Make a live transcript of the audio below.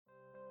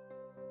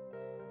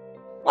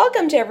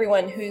Welcome to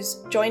everyone who's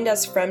joined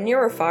us from near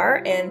or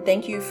far, and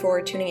thank you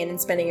for tuning in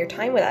and spending your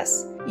time with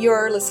us.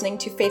 You're listening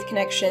to Faith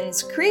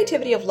Connections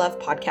Creativity of Love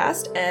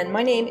podcast, and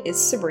my name is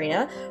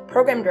Sabrina,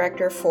 Program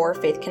Director for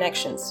Faith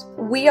Connections.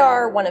 We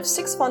are one of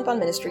 6 Font Bon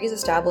ministries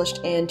established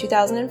in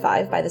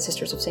 2005 by the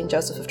Sisters of St.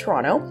 Joseph of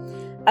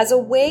Toronto as a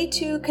way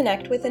to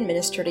connect with and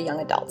minister to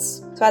young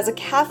adults. So as a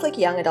Catholic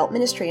young adult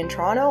ministry in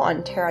Toronto,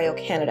 Ontario,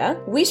 Canada,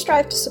 we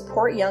strive to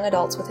support young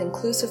adults with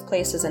inclusive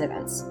places and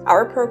events.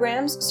 Our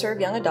programs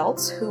serve young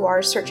adults who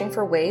are searching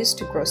for ways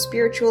to grow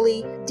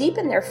spiritually,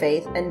 deepen their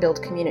faith, and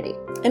build community.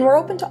 And we're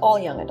open to all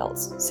young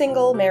adults,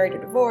 single, married or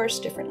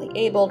divorced, differently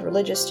abled,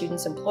 religious,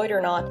 students employed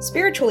or not,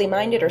 spiritually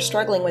minded or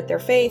struggling with their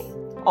faith,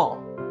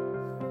 all.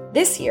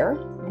 This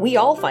year, we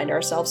all find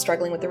ourselves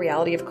struggling with the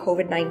reality of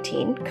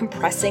COVID-19,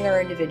 compressing our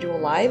individual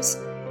lives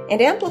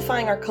and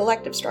amplifying our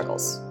collective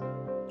struggles.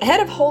 Ahead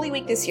of Holy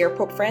Week this year,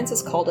 Pope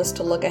Francis called us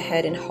to look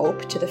ahead in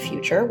hope to the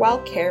future while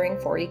caring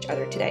for each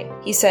other today.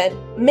 He said,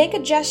 "Make a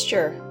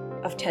gesture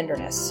of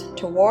tenderness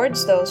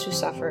towards those who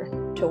suffer,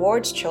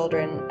 towards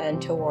children,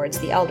 and towards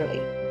the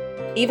elderly.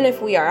 Even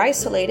if we are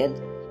isolated,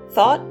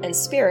 thought and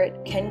spirit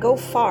can go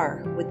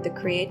far with the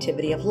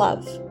creativity of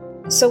love."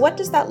 So what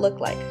does that look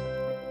like?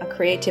 A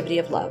creativity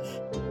of love.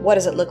 What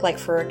does it look like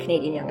for a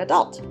Canadian young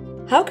adult?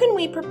 How can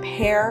we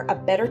prepare a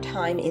better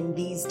time in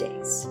these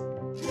days?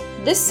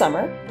 This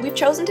summer, we've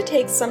chosen to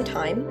take some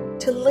time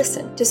to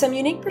listen to some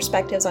unique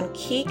perspectives on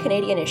key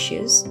Canadian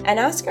issues and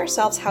ask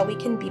ourselves how we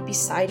can be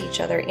beside each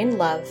other in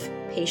love,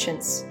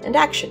 patience, and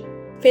action.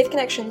 Faith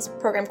Connections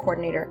Program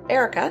Coordinator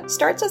Erica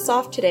starts us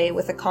off today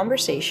with a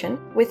conversation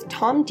with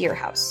Tom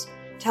Deerhouse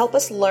to help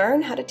us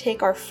learn how to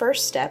take our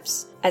first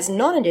steps as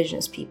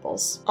non-Indigenous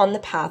peoples on the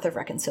path of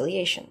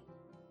reconciliation.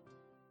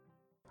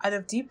 Out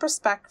of deep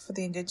respect for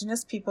the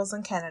Indigenous peoples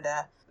in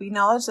Canada, we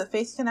acknowledge that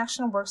Faith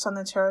Connection works on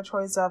the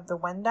territories of the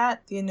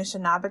Wendat, the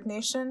Anishinaabe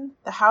Nation,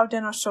 the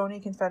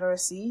Haudenosaunee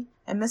Confederacy,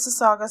 and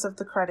Mississaugas of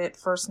the Credit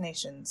First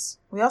Nations.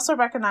 We also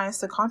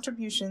recognize the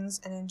contributions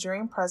and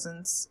enduring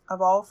presence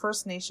of all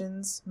First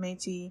Nations,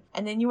 Métis,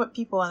 and Inuit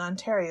people in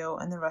Ontario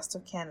and the rest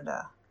of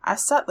Canada.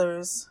 As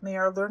settlers, may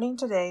our learning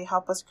today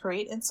help us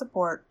create and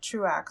support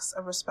true acts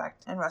of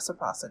respect and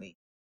reciprocity.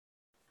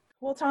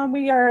 Well, Tom,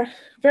 we are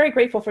very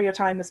grateful for your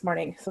time this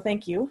morning, so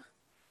thank you.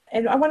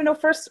 And I want to know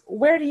first,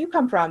 where do you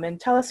come from,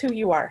 and tell us who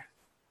you are.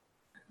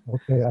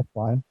 Okay, that's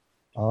fine.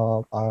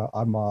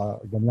 I'm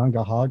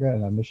Ganyanga Haga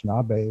and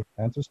Anishinaabe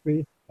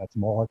ancestry. That's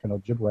Mohawk and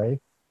Ojibwe.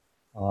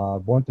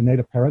 Born to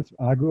Native parents.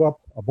 I grew up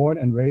born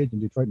and raised in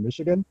Detroit,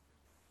 Michigan.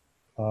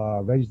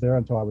 Raised there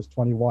until I was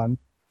 21.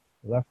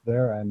 Left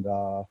there and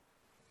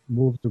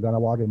moved to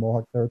Ganawage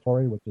Mohawk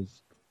territory, which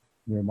is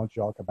near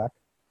Montreal, Quebec.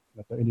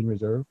 That's the Indian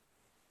Reserve.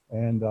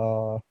 And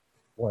got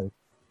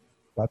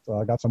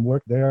some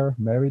work there,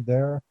 married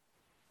there,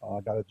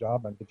 got a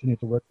job and continued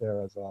to work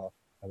there as a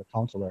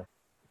counselor.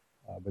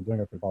 Been doing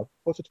it for about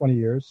close to 20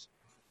 years.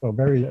 So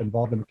very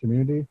involved in the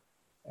community.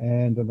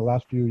 And in the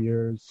last few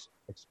years,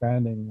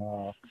 expanding,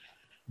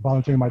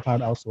 volunteering my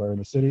time elsewhere in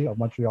the city of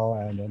Montreal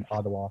and in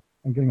Ottawa,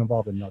 and getting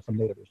involved in some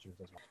Native issues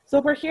as well.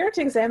 So we're here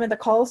to examine the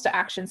calls to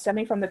action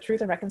stemming from the Truth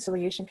and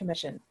Reconciliation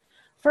Commission.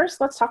 First,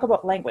 let's talk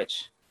about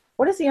language.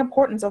 What is the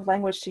importance of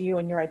language to you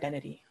and your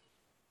identity?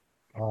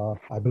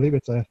 I believe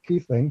it's a key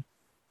thing.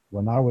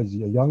 When I was a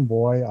young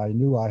boy, I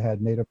knew I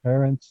had Native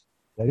parents.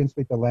 They didn't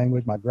speak the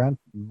language. My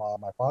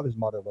father's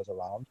mother was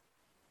around,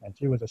 and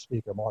she was a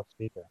speaker, Mohawk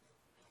speaker.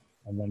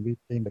 And when we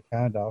came to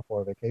Canada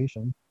for a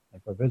vacation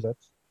and for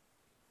visits,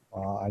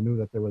 I knew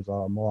that there was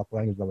a Mohawk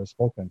language that was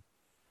spoken.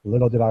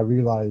 Little did I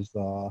realize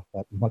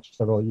that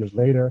several years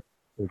later,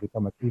 it would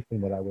become a key thing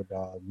that I would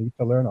need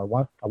to learn,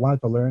 or I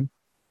wanted to learn,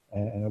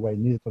 and in a way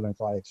needed to learn.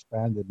 So I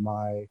expanded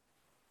my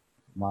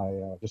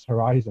just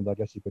horizons, I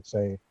guess you could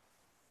say.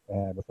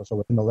 And so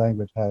within the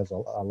language has a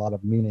lot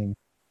of meaning,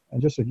 and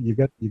just you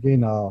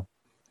gain a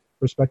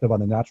perspective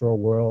on the natural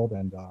world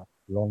and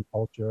your own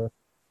culture,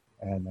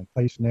 and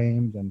place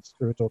names and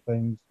spiritual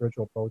things,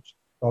 spiritual approach.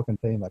 It's all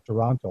contained. Like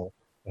Toronto,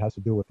 it has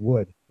to do with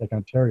wood. Like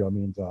Ontario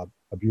means a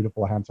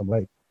beautiful, handsome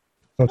lake.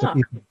 So it's a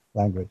key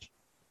language.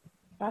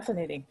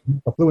 Fascinating.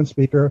 A fluent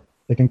speaker,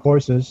 taking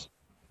courses,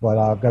 but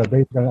I've got a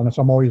basic, and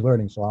so I'm always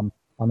learning. So I'm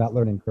on that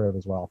learning curve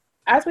as well.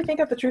 As we think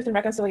of the Truth and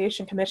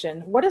Reconciliation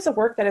Commission, what is the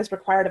work that is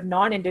required of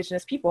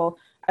non-Indigenous people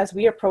as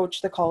we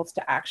approach the calls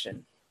to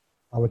action?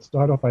 I would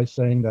start off by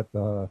saying that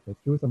the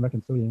Truth and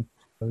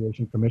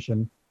Reconciliation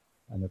Commission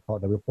and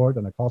the report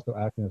and the calls to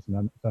action is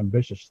an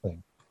ambitious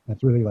thing. And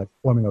it's really like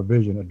forming a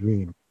vision, a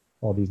dream,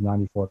 all these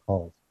 94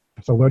 calls.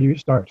 So where do you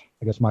start?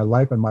 I guess my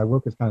life and my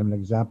work is kind of an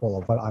example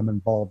of what I'm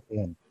involved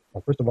in.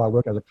 Well, first of all, I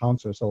work as a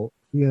counselor, so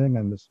healing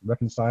and this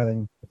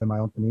reconciling within my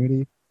own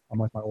community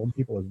amongst my own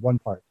people is one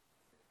part.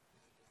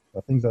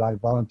 The things that I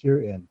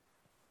volunteer in,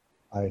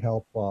 I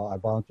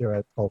volunteer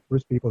at called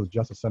First Peoples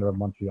Justice Center of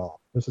Montreal.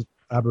 This is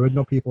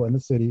Aboriginal people in the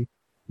city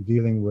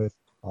dealing with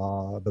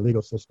the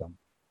legal system.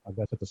 I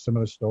guess it's a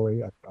similar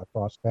story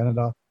across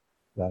Canada,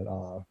 that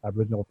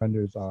Aboriginal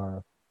offenders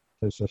are,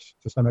 there's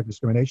systemic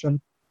discrimination,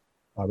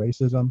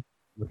 racism,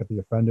 look at the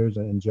offenders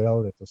in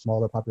jail. It's a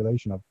smaller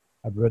population of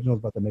Aboriginals,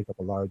 but they make up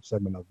a large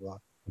segment of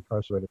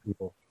incarcerated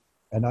people.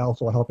 And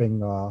also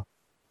helping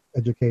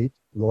educate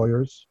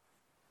lawyers,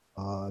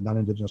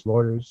 non-Indigenous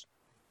lawyers,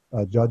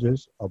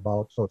 judges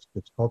about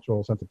it's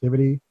cultural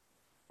sensitivity,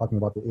 talking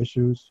about the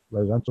issues,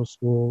 residential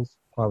schools,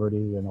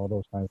 poverty, and all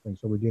those kinds of things.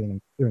 So we're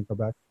dealing here in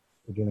Quebec,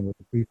 we're dealing with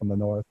the Cree from the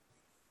north,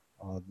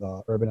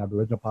 the urban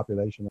Aboriginal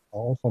population. I'll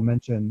also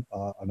mention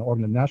a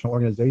national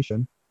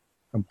organization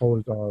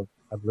composed of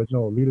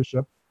Aboriginal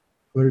leadership,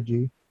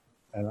 clergy,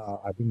 and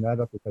I bring that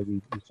up because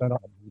we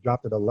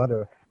drafted a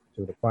letter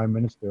to the Prime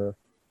Minister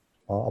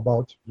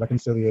about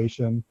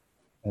reconciliation,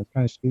 and it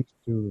kind of speaks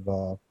to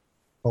the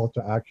call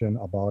to action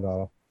about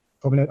a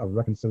covenant of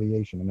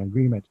reconciliation, an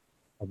agreement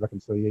of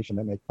reconciliation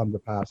that may come to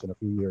pass in a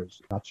few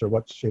years. Not sure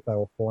what shape that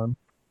will form,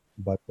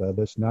 but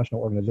this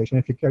national organization,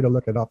 if you care to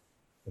look it up,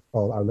 it's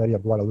called Our Lady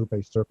of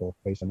Guadalupe Circle,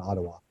 based in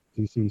Ottawa.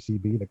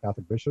 CCCB, the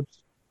Catholic Bishops,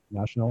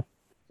 national.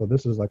 So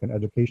this is like an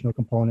educational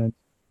component,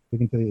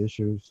 speaking to the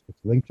issues. It's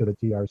linked to the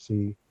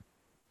TRC.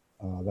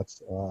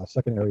 That's a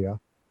second area.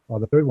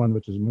 The third one,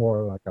 which is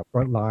more like a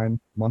frontline,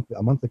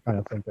 a monthly kind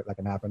of thing that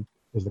can happen,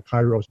 is the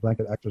Kairos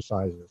blanket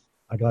exercises.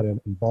 I got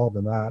involved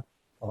in that.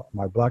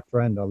 My black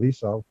friend,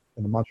 Lisa,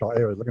 in the Montreal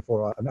area, is looking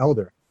for an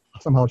elder.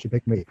 Somehow she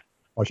picked me.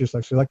 Or she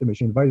selected me.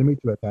 She invited me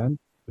to attend,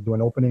 to do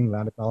an opening,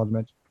 land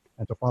acknowledgement,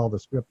 and to follow the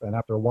script. And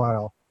after a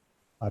while,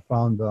 I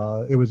found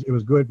it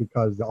was good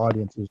because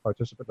the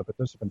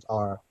participants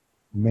are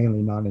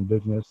mainly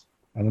non-Indigenous.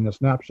 And in a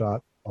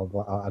snapshot of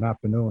an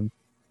afternoon,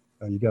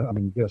 you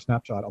get a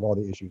snapshot of all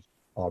the issues,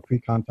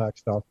 pre-contact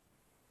stuff,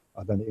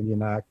 then the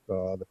Indian Act,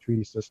 the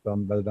treaty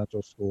system,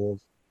 residential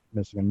schools,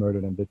 missing and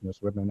murdered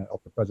Indigenous women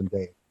up to present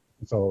day.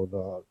 And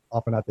so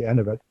often at the end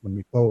of it, when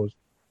we close,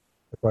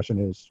 the question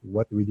is,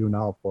 what do we do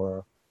now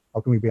how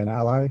can we be an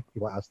ally?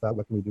 People ask that,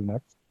 what can we do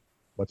next?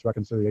 What's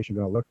reconciliation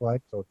going to look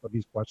like? So it's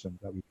these questions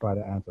that we try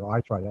to answer, I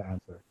try to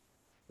answer.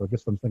 So it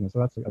gets them thinking. So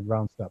that's a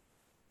ground step.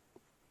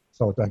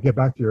 So to get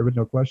back to your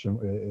original question,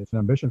 it's an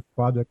ambitious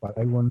project, but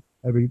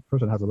every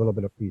person has a little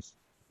bit of piece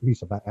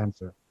of that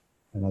answer.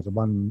 And as a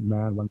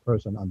one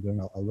person, I'm doing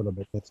a little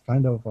bit. It's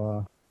kind of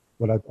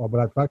what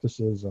I practice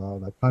is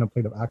like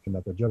contemplative action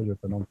that the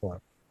Jesuits are known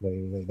for.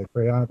 They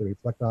pray on it, they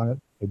reflect on it,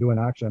 they do an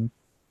action,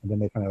 and then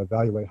they kind of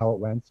evaluate how it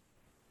went,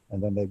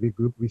 and then they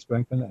regroup,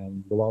 re-strengthen,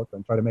 and go out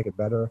and try to make it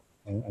better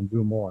and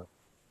do more.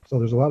 So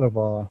there's a lot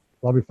of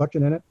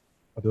reflection in it,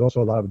 but there's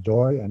also a lot of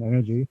joy and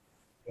energy.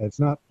 It's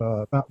not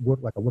work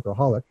like a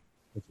workaholic.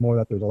 It's more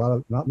that there's a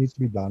lot needs to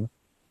be done,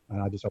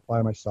 and I just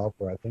apply myself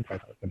where I think I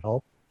can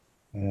help,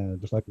 and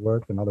just like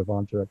work and other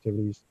volunteer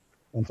activities.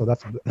 And so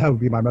that would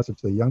be my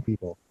message to the young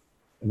people.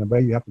 In a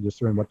way, you have to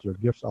discern what your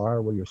gifts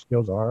are, where your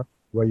skills are,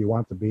 where you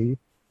want to be,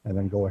 and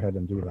then go ahead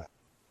and do that.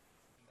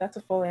 That's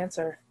a full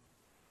answer.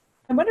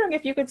 I'm wondering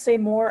if you could say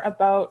more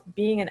about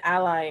being an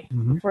ally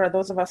for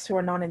those of us who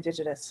are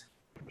non-Indigenous.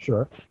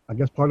 Sure. I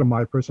guess part of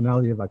my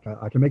personality is like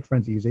I can make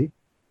friends easy,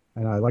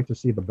 and I like to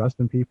see the best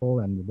in people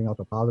and bring out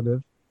the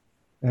positive.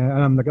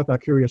 And I got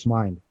that curious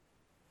mind,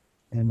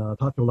 and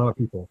talk to a lot of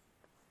people.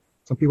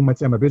 Some people might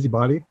say I'm a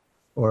busybody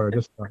or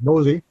just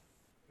nosy,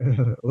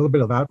 a little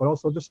bit of that, but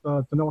also just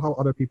to know how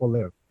other people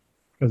live.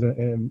 Because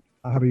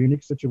I have a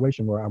unique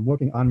situation where I'm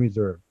working on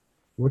reserve,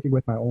 working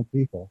with my own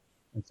people.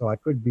 And so I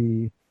could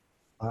be,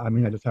 I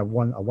just have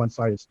a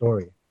one-sided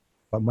story.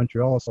 But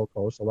Montreal is so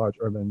close, a large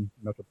urban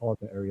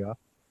metropolitan area,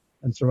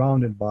 and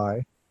surrounded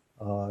by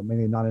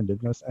mainly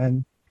non-Indigenous.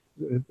 And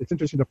it's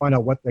interesting to find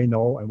out what they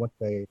know and what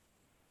they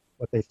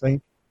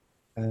think,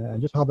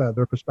 and just how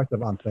their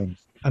perspective on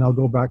things. And I'll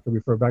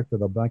refer back to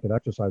the blanket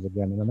exercise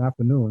again. In an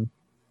afternoon,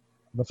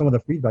 but some of the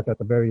feedback at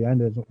the very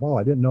end is, wow,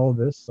 I didn't know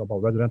this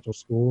about residential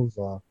schools.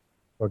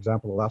 For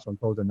example, the last one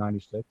closed in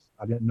 '96.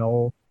 I didn't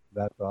know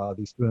that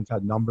these students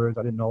had numbers.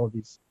 I didn't know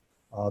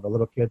the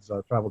little kids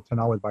traveled 10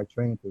 hours by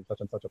train to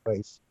such and such a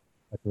place.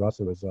 Like for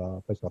us, it was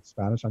a place called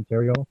Spanish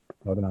Ontario,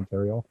 Northern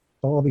Ontario.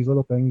 So all these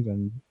little things,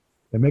 and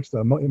it makes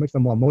them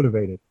more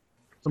motivated.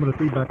 Some of the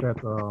feedback at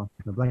the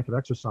blanket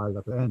exercise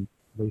at the end,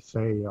 they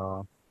say,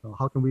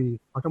 how come we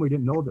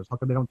didn't know this? How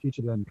come they don't teach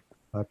it in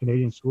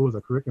Canadian schools?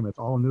 The curriculum, it's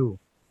all new.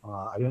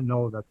 I didn't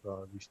know that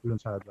these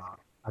students had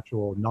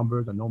actual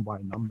numbers and known by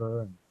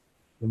number, and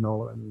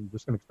and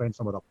just going to explain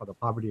some of the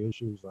poverty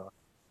issues,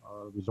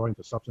 resorting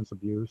to substance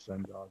abuse,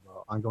 and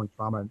the ongoing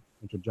trauma and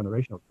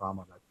intergenerational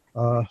trauma.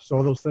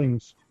 So those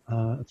things.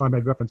 So I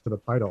made reference to the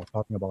title,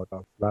 talking about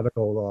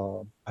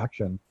radical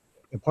action.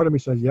 And part of me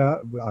says, yeah,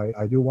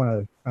 I do want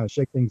to kind of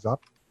shake things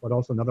up, but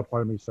also another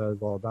part of me says,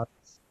 well, that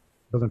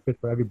doesn't fit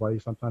for everybody.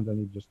 Sometimes I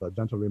need just a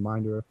gentle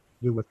reminder,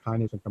 do with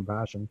kindness and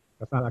compassion.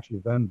 That's not actually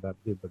them that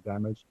did the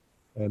damage.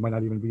 And it might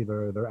not even be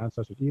their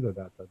ancestors either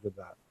that did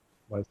that.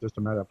 But it's just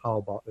a matter of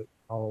how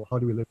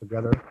do we live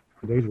together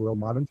in today's world,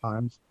 modern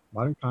times,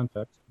 modern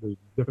context. There's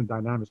different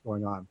dynamics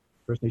going on.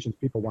 First Nations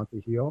people want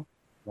to heal,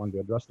 want to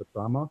address the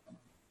trauma.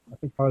 I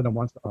think part of them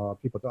wants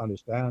people to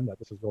understand that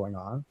this is going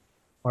on.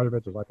 Part of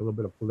it is like a little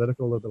bit of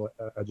political, a little bit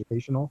of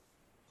educational,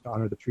 to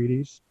honor the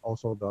treaties.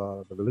 Also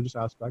the religious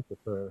aspect, if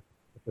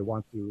they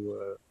want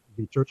to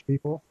be church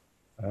people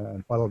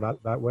and follow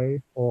that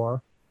way,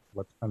 or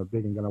what's kind of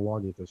big in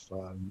Ganawagi is this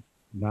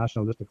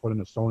nationalistic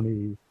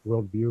Haudenosaunee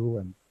worldview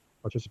and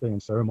participating in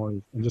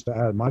ceremonies. And just to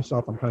add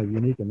myself, I'm kind of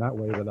unique in that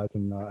way that I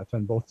can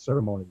attend both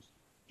ceremonies,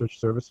 church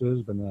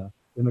services, been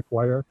in the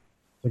choir,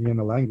 singing in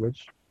the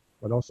language,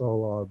 but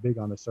also big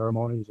on the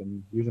ceremonies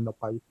and using the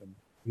pipe and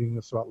using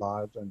the sweat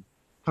lodge and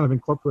kind of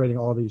incorporating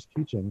all these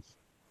teachings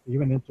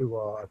even into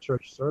a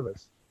church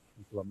service,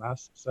 into a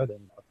mass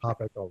setting, a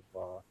topic of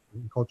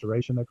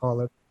enculturation, they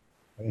call it,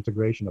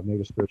 integration of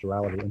Native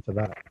spirituality into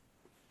that.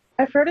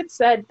 I've heard it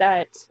said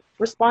that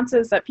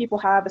responses that people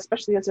have,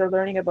 especially as they're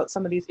learning about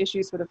some of these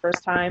issues for the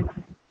first time,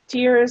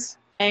 tears,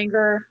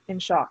 anger,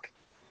 and shock.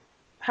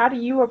 How do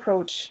you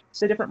approach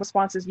the different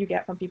responses you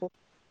get from people?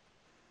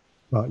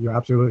 Well, you're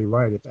absolutely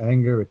right. It's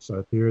anger, it's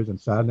tears and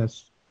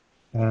sadness.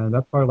 And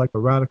that's part of like the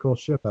radical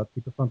shift that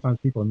sometimes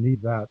people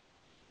need that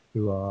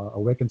to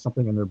awaken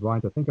something in their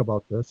brain to think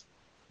about this,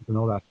 to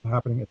know that's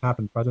happening. It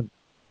happened present.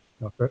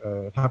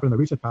 It happened in the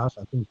recent past,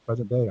 and things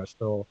present day are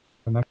still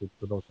connected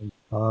to those things.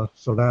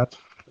 So that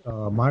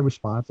my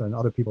response and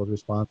other people's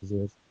responses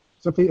is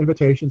simply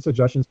invitations,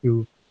 suggestions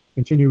to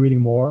continue reading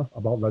more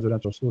about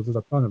residential schools. There's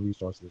a ton of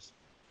resources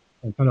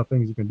and a ton of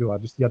things you can do.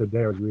 Just the other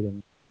day I was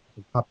reading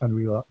the top 10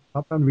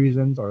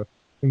 reasons or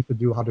things to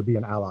do, how to be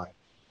an ally.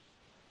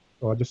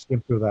 So I just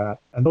skimmed through that.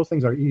 And those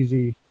things are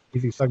easy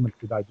segments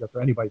to digest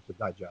for anybody to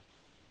digest.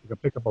 You can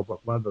pick up a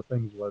book. One of the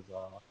things was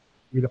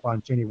read up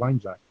on Cheney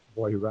Weinjack,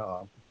 boy who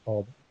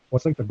called,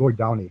 what's linked to Gord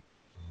Downey,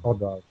 called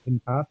The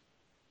Hidden Path.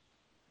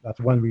 That's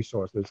one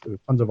resource. There's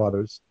tons of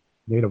others,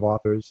 Native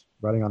authors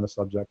writing on the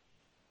subject.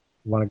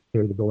 You want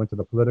to go into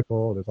the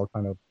political, there's all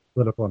kind of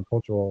political and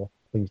cultural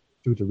things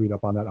too to read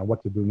up on that, on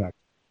what to do next,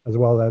 as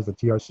well as the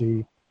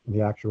TRC and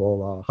the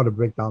actual, how to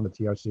break down the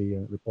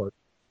TRC report.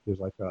 There's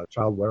like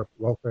child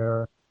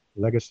welfare,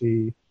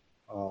 legacy,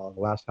 the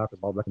last half is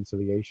about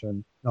reconciliation,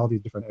 and all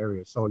these different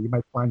areas. So you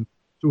might find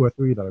 2 or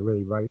 3 that are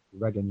really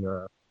right in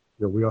your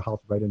wheelhouse,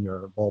 right in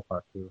your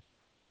ballpark too,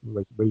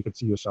 where you could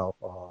see yourself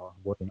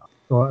working on.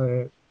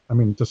 So, I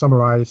mean, to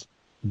summarize,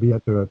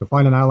 to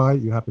find an ally,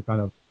 you have to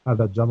kind of have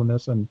that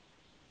gentleness and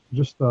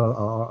just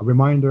a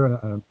reminder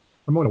and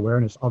promote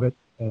awareness of it.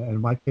 And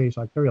in my case,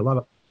 I carry a lot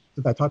of,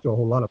 since I talk to a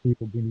whole lot of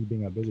people,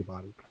 being a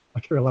busybody, I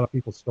carry a lot of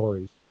people's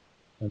stories.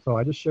 And so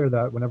I just share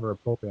that whenever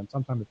appropriate. And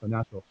sometimes it's a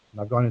natural.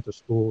 And I've gone into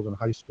schools and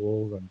high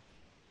schools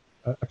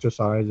and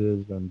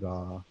exercises and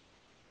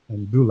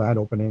do land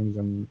openings.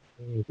 And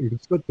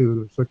it's good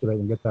to circulate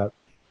and get that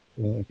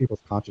in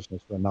people's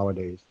consciousness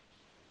nowadays.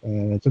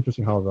 And it's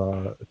interesting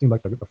how it seems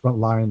like the front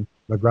line,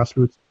 the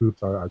grassroots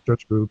groups are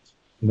church groups,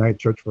 United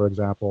Church, for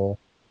example,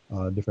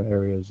 different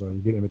areas. You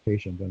get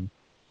invitations, and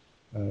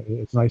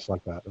it's nice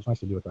like that. It's nice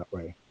to do it that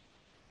way.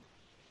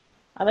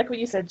 I like what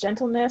you said,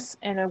 gentleness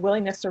and a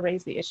willingness to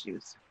raise the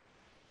issues.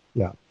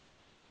 Yeah.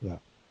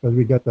 Because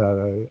we get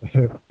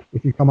that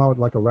if you come out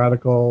like a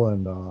radical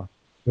and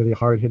really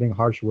hard-hitting,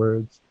 harsh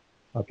words,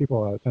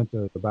 people tend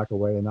to back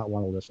away and not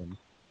want to listen.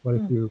 But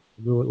if you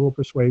do a little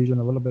persuasion,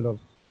 a little bit of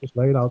just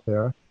lay it out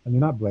there, and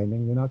you're not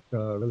blaming, you're not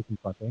really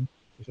confronting.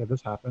 You say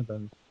this happened,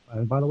 and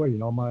by the way,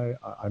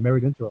 I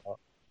married into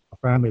a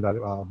family that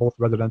both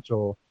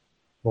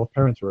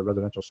parents were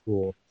residential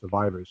school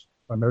survivors.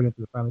 So I married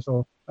into the family,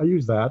 so I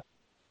use that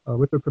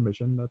with their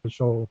permission to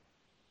show.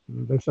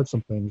 They've said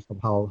some things of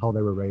how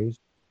they were raised,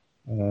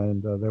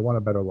 and they want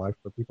a better life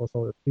for people.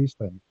 So it's these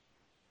things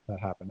that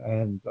happen,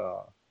 and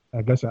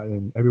I guess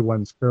in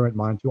everyone's current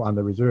mind too, on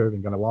the reserve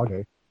in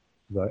Ganawage,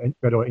 the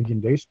Federal Indian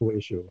Day School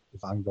issue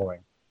is ongoing.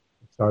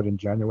 It started in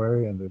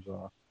January, and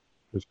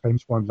there's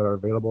claims forms that are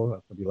available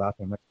that will be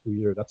lasting the next 2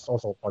 years. That's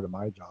also part of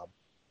my job.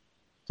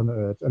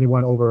 So it's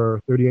anyone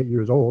over 38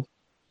 years old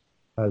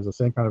has the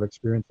same kind of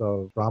experience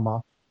of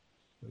trauma.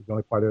 The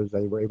only part is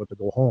they were able to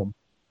go home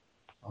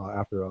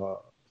after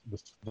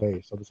this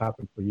day. So this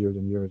happened for years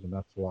and years, and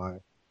that's why,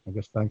 I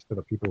guess, thanks to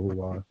the people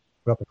who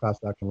put up the class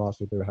action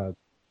lawsuit, they had.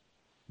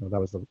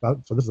 So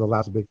this is the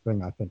last big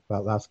thing, I think,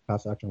 that last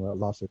class action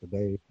lawsuit, the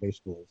day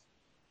schools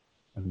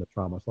and the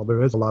trauma. So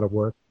there is a lot of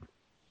work.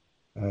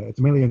 It's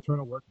mainly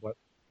internal work, but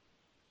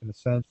in a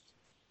sense,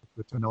 it's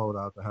good to know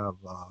that to have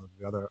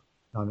the other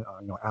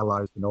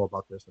allies to know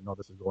about this and know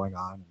this is going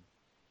on. And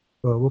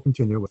so we'll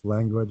continue with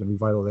language and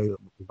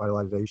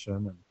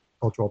revitalization and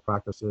cultural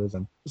practices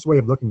and this way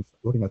of looking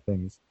at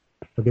things.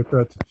 To give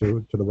credit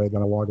to the way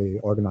Ganawagi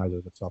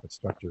organizes itself, its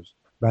structures,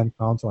 band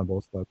council, and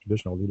both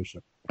traditional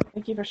leadership.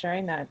 Thank you for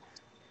sharing that.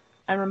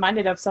 I'm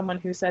reminded of someone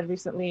who said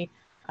recently,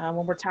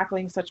 when we're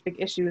tackling such big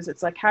issues,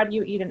 it's like, how do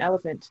you eat an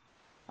elephant?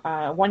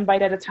 One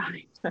bite at a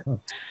time.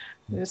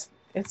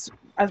 It's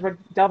as we're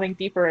delving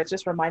deeper, it's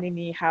just reminding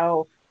me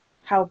how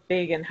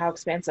big and how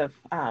expansive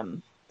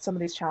some of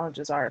these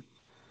challenges are.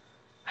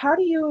 How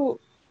do you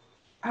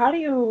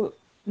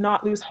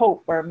not lose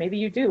hope, or maybe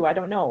you do? I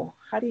don't know.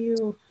 How do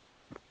you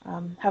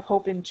have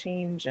hope in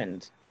change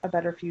and a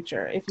better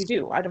future? If you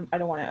do, I don't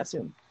want to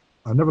assume.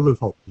 I never lose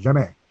hope.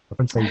 Jamais. The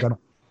French say jamais.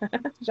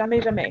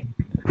 Jamais, jamais.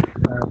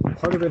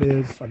 Part of it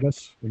is, I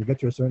guess, when you get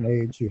to a certain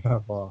age, you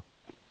have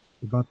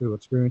You've gone through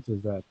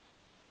experiences that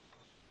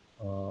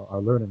are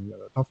learning,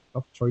 tough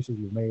choices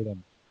you've made,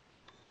 and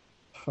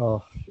uh,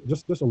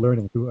 just a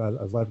learning through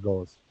as life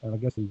goes. And I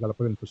guess you got to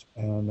put it in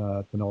perspective and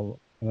to know.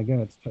 And again,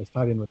 it's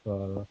tied in with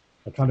the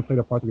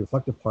contemplative part, the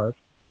reflective part,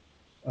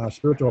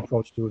 spiritual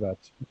approach too. That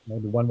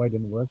maybe one way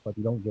didn't work, but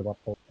you don't give up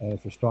hope. And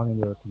if you're strong in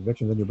your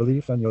convictions and your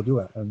beliefs, then you'll do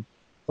it. And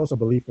it's also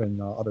belief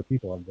in other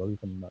people, and belief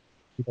in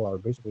people are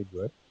basically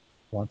good,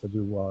 want to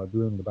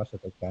doing the best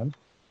that they can,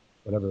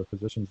 whatever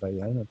positions they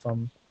in.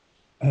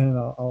 And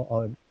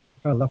I'll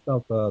kind of left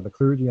out the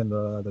clergy and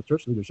the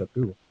church leadership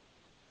too.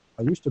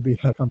 I used to be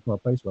I come from a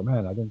place where,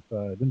 man, I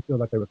didn't feel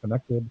like they were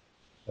connected,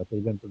 that they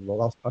didn't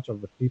lost touch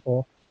of the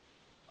people.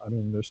 I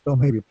mean, there's still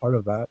maybe part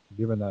of that,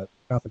 given that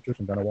Catholic Church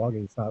in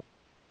Ganawagi, it's not,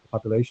 the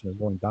population is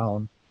going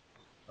down.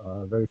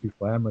 Very few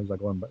families are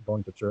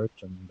going to church,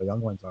 and the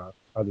young ones are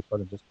hardly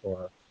starting just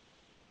for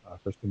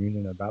First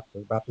Communion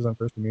and baptism,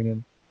 First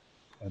Communion,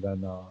 and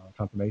then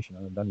confirmation,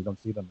 and then you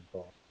don't see them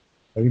until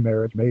maybe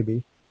marriage,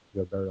 maybe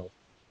their burial.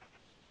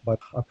 But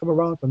I've come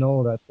around to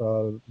know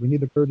that we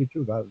need the clergy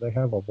too. That they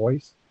have a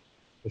voice.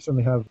 They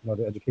certainly have,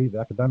 the educated, the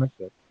academic,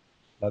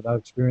 that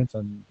experience,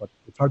 but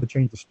it's hard to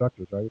change the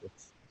structures, right?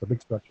 It's a big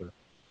structure.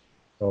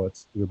 So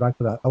you're back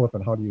to that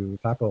elephant. How do you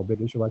tackle a big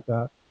issue like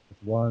that?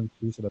 It's one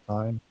piece at a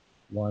time,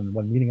 one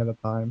meeting at a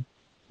time.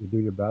 You do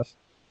your best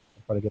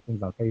and try to get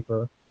things on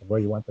paper of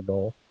where you want to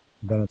go.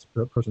 And then it's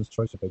a person's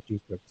choice if they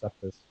choose to accept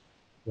this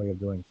way of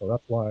doing. So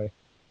that's why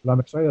what I'm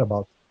excited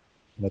about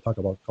when they talk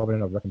about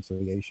covenant of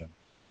reconciliation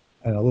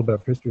and a little bit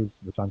of history,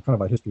 which I'm kind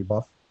of a history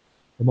buff.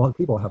 A lot of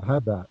people have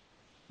had that.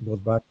 It goes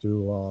back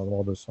to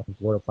all this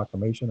Royal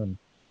Proclamation and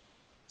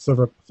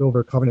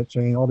Silver Covenant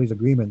Chain, all these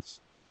agreements,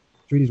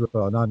 treaties with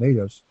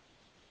non-natives.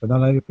 The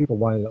non-native people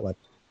wanted it like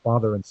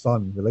father and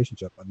son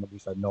relationship, and we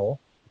said no.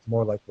 It's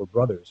more like we're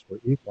brothers. We're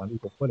equal on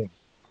equal footing.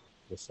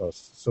 This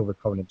Silver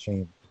Covenant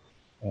Chain,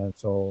 and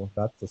so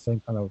that's the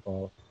same kind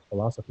of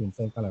philosophy and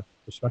same kind of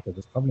perspective.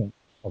 This covenant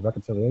of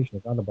reconciliation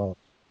is not about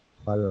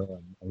higher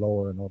and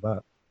lower and all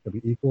that. To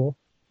be equal,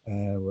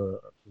 and we're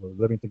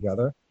living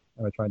together,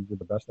 and we're trying to do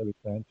the best that we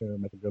can to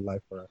make a good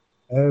life for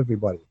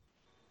everybody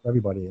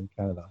in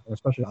Canada, and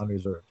especially on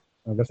reserve.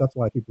 And I guess that's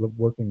why I keep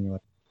working,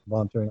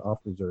 volunteering off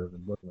reserve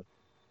and working with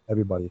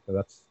everybody. So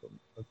that's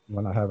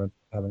when I haven't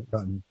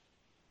gotten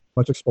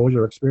much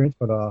exposure or experience,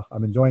 but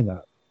I'm enjoying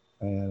that,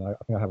 and I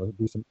think I have a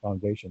decent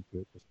foundation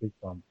to speak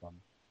from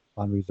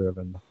on reserve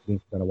and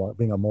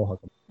being a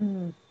Mohawk.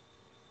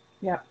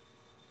 Yeah.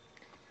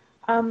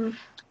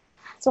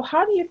 So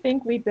how do you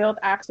think we build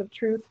acts of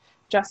truth,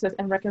 justice,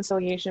 and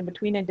reconciliation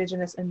between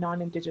Indigenous and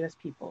non-Indigenous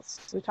peoples?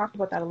 So we talked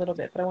about that a little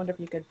bit, but I wonder if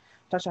you could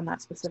touch on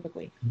that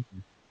specifically. Mm-hmm.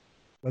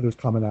 Well, there's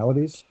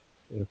commonalities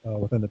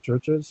within the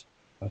churches,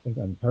 I think,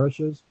 and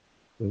parishes.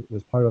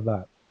 There's part of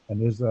that. And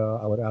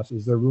I would ask,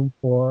 is there room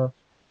for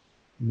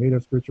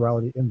Native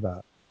spirituality in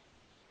that?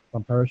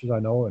 Some parishes I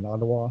know in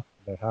Ottawa,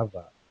 they have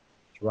that.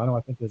 Toronto,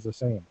 I think, is the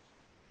same.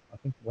 I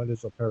think, what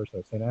is the parish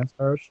there? St. Anne's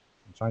Parish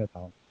in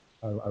Chinatown.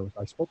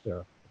 I spoke there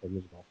a couple of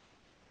years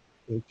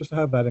ago. Just to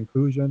have that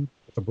inclusion,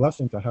 it's a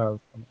blessing to have.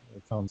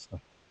 It sounds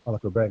not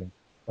like we're bragging,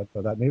 but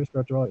that Native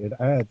spirituality,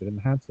 it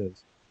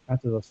enhances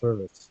the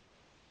service.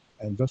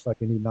 And just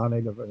like we need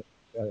non-Native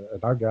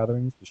at our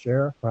gatherings to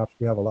share, perhaps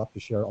we have a lot to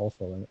share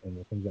also in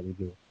the things that we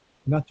do.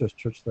 Not just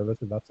church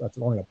services, that's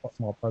only a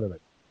small part of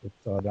it.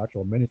 It's the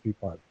actual ministry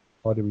part.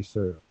 How do we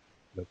serve?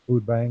 The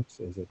food banks,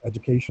 is it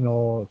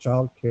educational,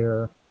 child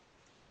care,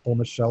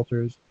 homeless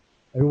shelters?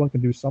 Everyone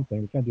can do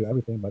something. We can't do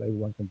everything, but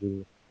everyone can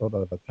do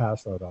the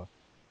task or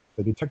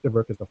the detective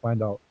work is to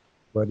find out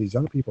where these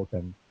young people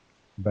can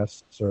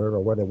best serve or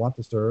where they want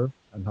to serve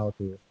and how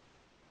to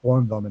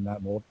form them in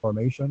that mold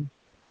formation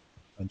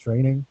and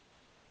training.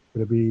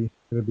 Could it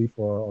be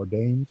for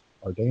ordained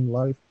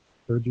life,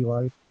 clergy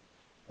life,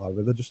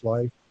 religious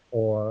life,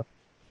 or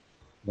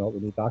we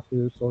need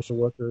doctors, social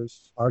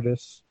workers,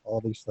 artists,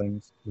 all these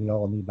things. We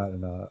all need that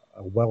in a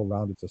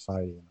well-rounded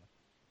society,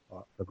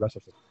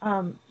 progressive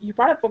society. You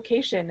brought up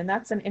vocation, and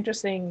that's an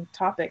interesting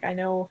topic. I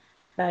know,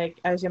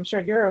 as I'm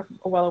sure you're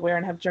well aware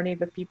and have journeyed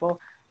with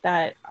people,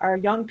 that our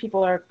young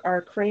people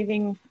are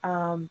craving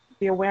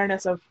the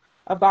awareness of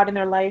God in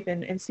their life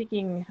and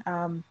seeking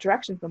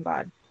direction from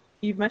God.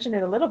 You've mentioned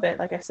it a little bit,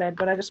 like I said,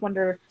 but I just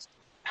wonder,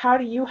 how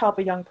do you help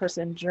a young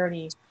person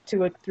journey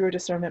through a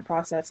discernment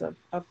process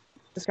of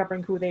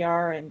discovering who they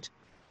are and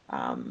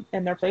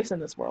their place in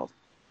this world?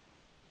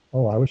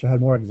 Oh, I wish I had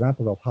more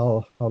examples of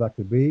how that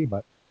could be,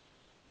 but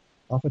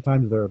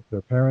oftentimes their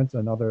parents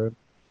and other,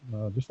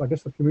 just I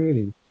guess the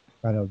community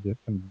kind of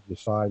can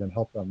decide and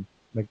help them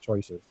make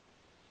choices.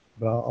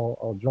 But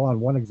I'll draw on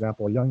one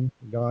example. A young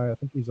guy, I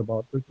think he's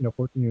about 13 or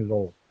 14 years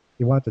old.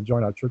 He wanted to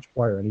join our church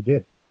choir, and he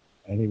did.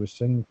 And he was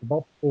singing for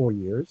about 4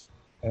 years.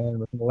 And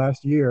within the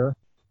last year,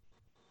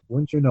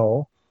 wouldn't you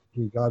know,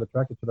 he got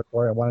attracted to the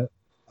choir and wanted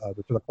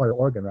to the choir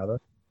organ rather.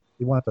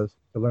 He wanted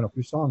to learn a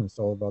few songs.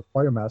 So the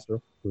choir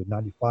master, who was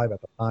 95 at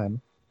the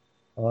time,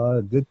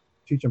 did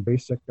teach him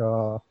basic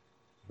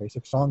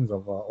songs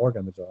of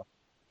organ. There's a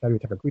Terry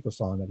Tekakwito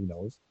song that he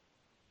knows.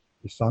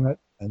 He sung it,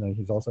 and then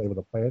he's also able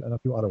to play it, and a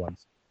few other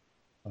ones,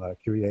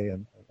 Kyrie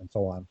and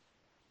so on.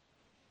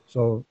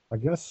 So I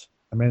guess,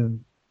 I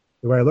mean,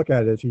 the way I look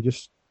at it is he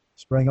just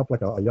sprang up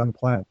like a young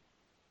plant,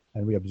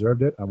 and we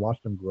observed it and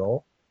watched him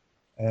grow.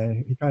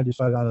 And he kind of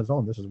decided on his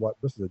own, this is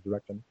the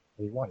direction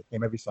that he wanted. He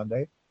came every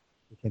Sunday.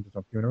 He came to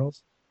some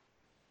funerals.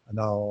 And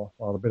now,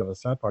 well, a bit of a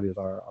sad part is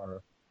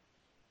our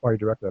choir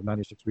director of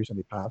 96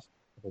 recently passed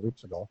a couple of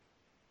weeks ago.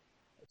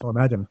 So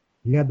imagine,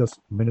 he had this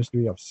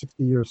ministry of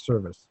 60 years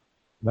service.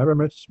 Never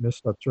missed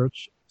a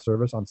church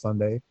service on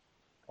Sunday,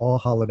 all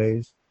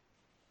holidays,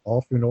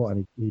 all funeral,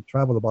 and he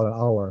traveled about an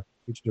hour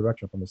each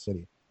direction from the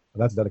city.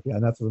 And that's dedicated,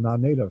 and that's the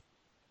non-native.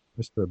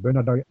 Mr.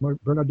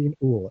 Bernardine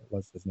Uhl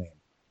was his name.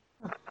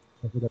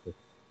 I forget this.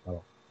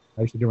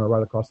 I used to give him a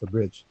ride across the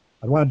bridge.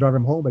 I'd want to drive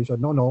him home, but he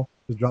said, no,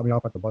 just drop me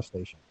off at the bus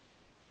station.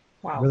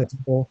 Wow. Really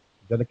simple,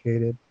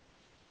 dedicated,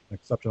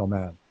 exceptional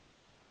man.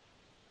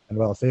 And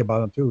what I'll say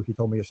about him too, he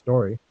told me a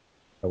story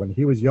that when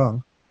he was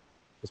young,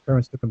 his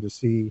parents took him to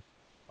see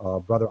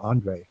Brother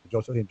Andre,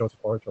 Joseph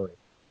Oratory.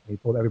 And he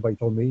told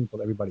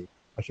everybody,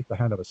 I shook the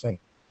hand of a saint.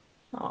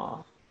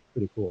 Aw.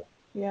 Pretty cool.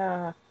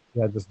 Yeah. He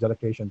had this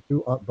dedication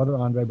to Brother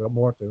Andre, but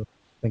more to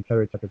St.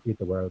 Clare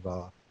Tecatita, where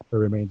her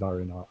remains are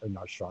in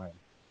our shrine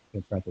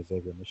in Francis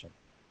Xavier Mission.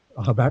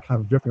 Back,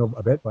 I'm drifting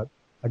a bit, but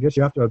I guess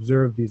you have to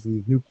observe these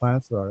new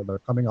plants that are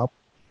coming up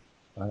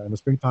in the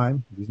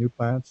springtime, these new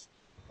plants,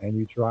 and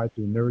you try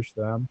to nourish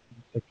them,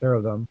 take care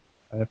of them,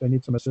 and if they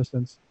need some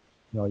assistance,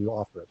 you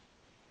offer it.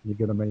 You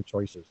give them many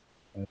choices.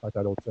 And it's like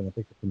that old saying, it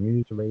takes a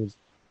community to raise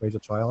a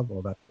child.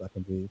 Well, that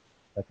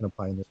can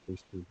apply in this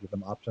case to give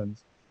them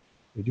options.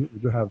 We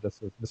do have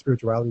this, the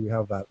spirituality. We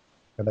have that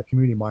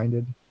community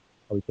minded,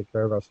 how we take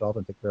care of ourselves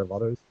and take care of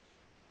others.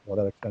 Well,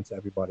 that extends to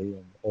everybody,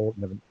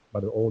 and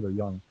whether old or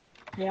young.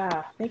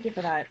 Yeah, thank you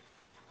for that.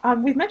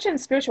 We've mentioned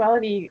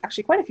spirituality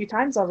actually quite a few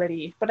times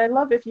already, but I'd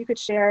love if you could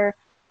share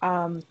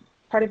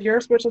part of your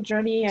spiritual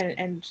journey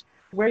and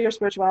where your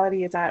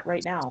spirituality is at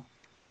right now.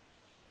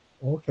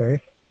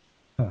 Okay.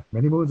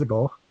 Many moons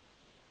ago,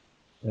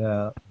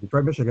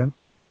 Detroit, Michigan,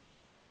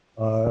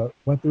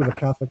 went through the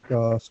Catholic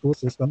school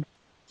system,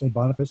 St.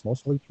 Boniface,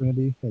 mostly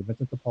Trinity, St.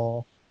 Vincent de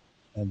Paul,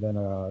 and then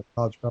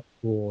college prep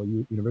school,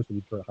 University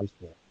of Detroit High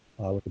School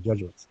with the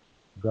Jesuits.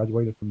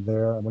 Graduated from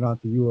there and went on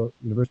to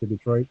University of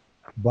Detroit,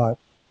 but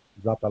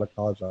dropped out of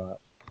college.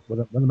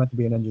 Wasn't meant to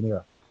be an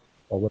engineer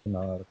or working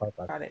on the car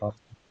factory.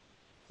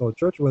 So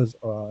church was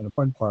an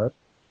important part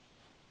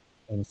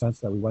in the sense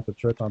that we went to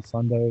church on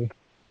Sunday,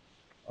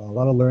 a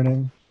lot of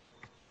learning,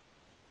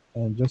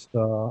 and just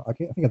I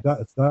think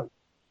it's that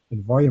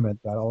environment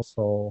that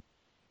also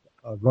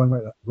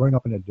growing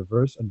up in a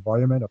diverse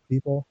environment of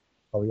people,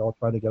 how we all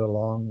try to get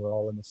along. We're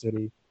all in the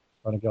city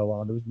trying to get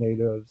along. There's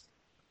natives,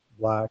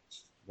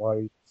 blacks,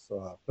 whites,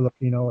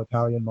 Filipino,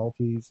 Italian,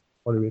 Maltese,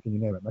 Puerto Rican, you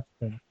name it,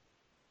 Mexican,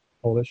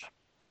 Polish,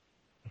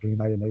 the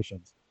United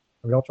Nations.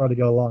 And we all try to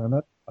get along, and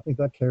I think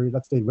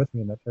that stayed with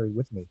me, and that carried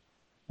with me,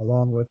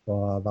 along with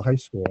the high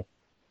school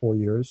 4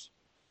 years,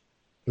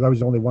 because I was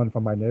the only one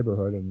from my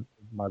neighborhood and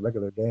my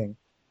regular gang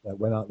that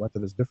went to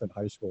this different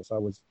high school. So I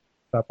was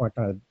at that point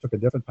kind of took a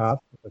different path,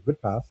 a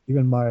good path.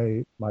 Even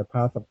my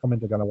path of coming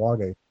to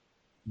Kahnawake,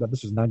 that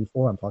this is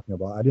 '94 I'm talking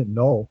about. I didn't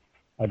know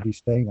I'd be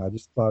staying. I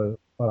just thought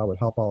I would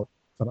help out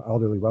some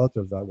elderly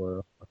relatives that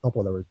were a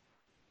couple that were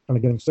kind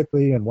of getting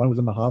sickly, and one was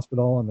in the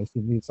hospital, and they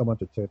needed someone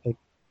to take.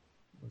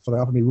 So they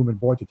offered me room and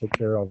board to take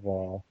care of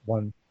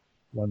one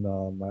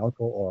my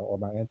uncle or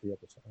my auntie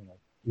at the time,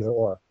 either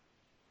or.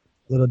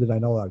 Little did I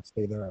know I'd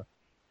stay there,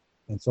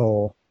 and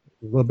so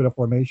a little bit of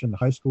formation. The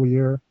high school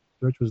year,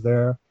 church was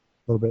there.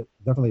 A little bit,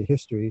 definitely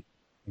history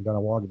in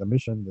Kahnawake. The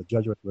mission, the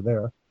Jesuits were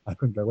there. I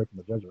couldn't get away from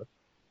the Jesuits,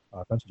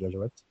 French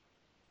Jesuits.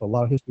 So a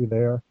lot of history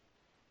there.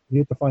 You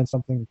need to find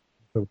something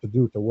to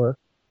do, to work.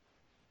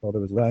 So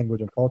there was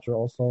language and culture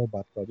also,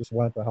 but I just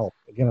wanted to help.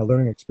 Again, a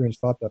learning experience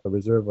taught that the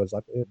reserve was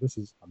like,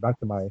 I'm back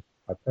to my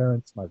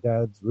parents, my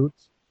dad's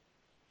roots.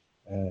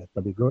 And it's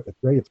going to be good. It's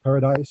great. It's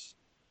paradise.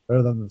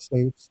 Better than the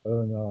States,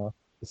 better than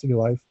the city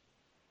life.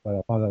 But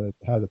I found that it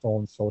had its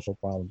own social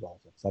problems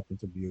also.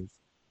 Substance abuse,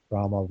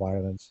 trauma,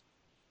 violence.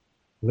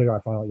 Later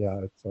I found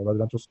out, it's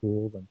residential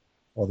schools and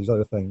all these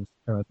other things.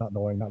 Parents not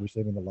knowing, not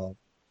receiving the love,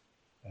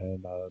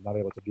 and not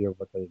able to give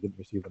what they didn't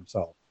receive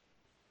themselves.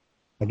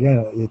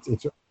 Again,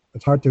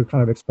 it's hard to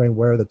kind of explain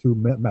where the two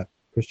met,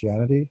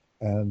 Christianity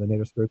and the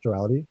native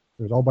spirituality.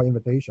 It was all by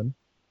invitation,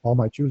 all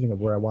my choosing of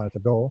where I wanted to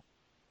go.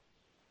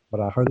 But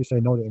I hardly say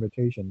no to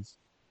invitations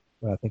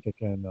when I think I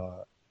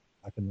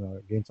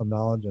can gain some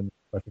knowledge, and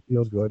if it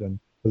feels good, and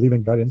believe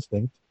in gut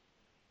instinct.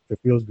 If it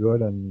feels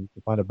good and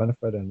you find a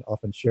benefit and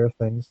often share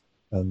things,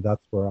 and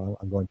that's where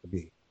I'm going to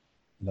be.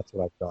 And that's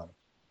what I've done.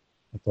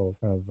 And so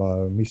kind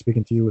of me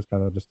speaking to you is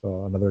kind of just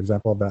another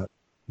example of that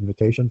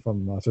invitation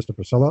from Sister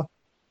Priscilla.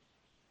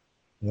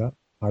 Yeah,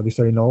 hardly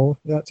say no.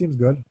 Yeah, it seems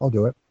good. I'll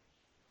do it.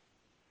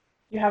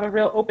 You have a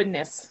real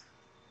openness.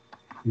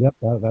 Yep,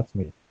 that's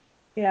me.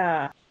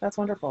 Yeah, that's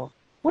wonderful.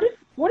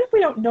 What if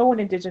we don't know an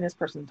Indigenous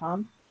person,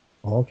 Tom?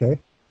 Okay.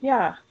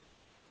 Yeah.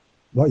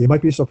 Well, you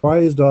might be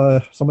surprised.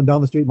 Someone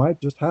down the street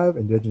might just have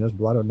indigenous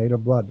blood or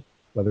native blood,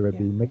 whether it Yeah.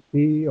 be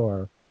Mi'kmaq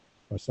or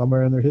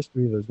somewhere in their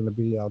history. There's going to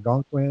be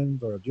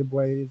Algonquins or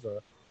Ojibways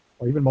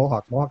or even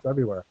Mohawks. Mohawks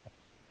everywhere.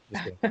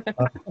 Just kidding.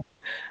 Uh,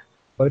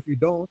 but if you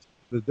don't,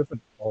 there's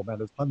different. Oh man,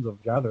 there's tons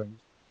of gatherings.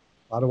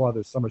 Ottawa,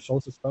 there's summer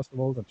solstice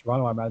festivals. In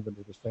Toronto, I imagine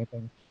there's the same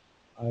thing.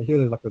 I hear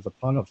there's a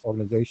ton of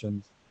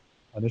organizations.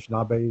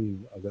 Anishinaabe,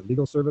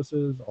 legal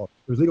services.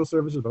 There's legal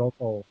services, but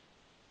also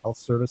health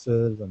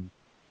services and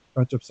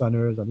friendship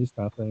centers and these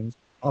kind of things.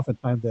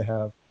 Oftentimes they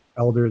have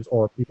elders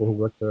or people who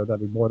work there that'd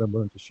be more than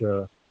willing to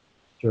share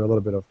a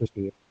little bit of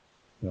history.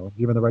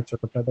 Given the right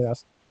circumstance, they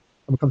ask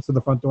someone comes to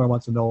the front door and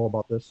wants to know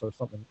about this or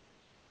something,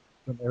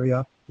 some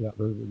area. Yeah,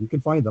 you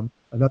can find them,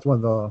 and that's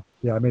one of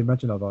the I made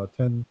mention of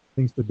 10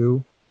 things to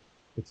do.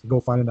 It's to go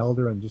find an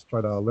elder and just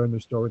try to learn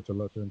their story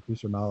to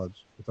increase your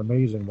knowledge. It's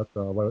amazing what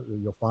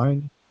you'll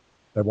find.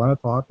 They want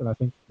to talk, and I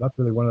think that's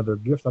really one of their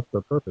gifts. That's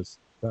their purpose.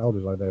 The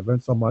elders, like, they've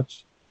learned so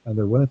much, and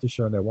they're willing to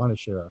share, and they want to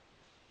share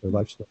their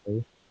life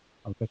story.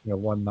 I'm thinking of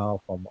one now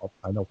from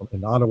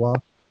in Ottawa,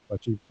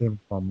 but she came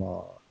from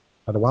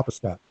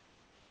Attawapiskat.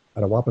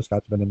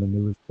 Attawapiskat's been in the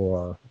news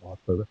for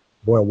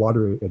boil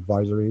water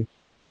advisory,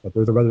 but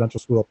there's a residential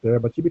school up there.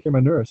 But she became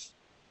a nurse.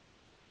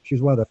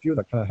 She's one of the few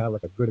that kind of had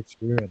like a good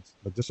experience,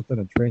 the discipline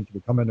and training to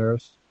become a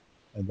nurse,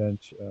 and then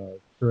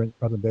current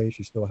present day,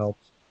 she still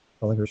helps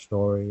telling her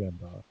story and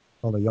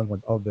telling the young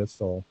ones of this.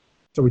 So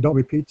we don't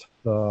repeat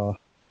the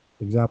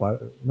example.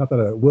 Not that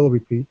it will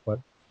repeat, but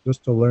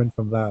just to learn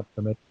from that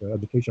to make the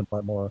education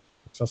part more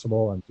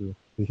accessible and to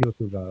heal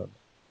through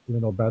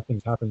even though bad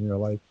things happen in your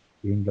life,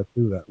 you can get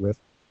through that with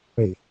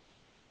faith,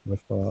 with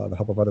the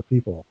help of other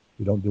people.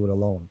 You don't do it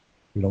alone.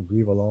 You don't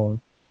grieve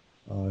alone,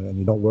 and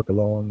you don't work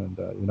alone, and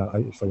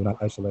you're not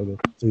isolated.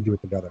 So you do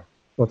it together.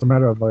 So it's a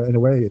matter of, in a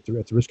way,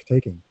 it's risk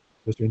taking.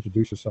 Just to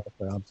introduce yourself.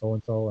 I'm so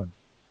and so, and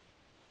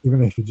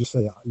even if you just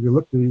say you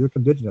look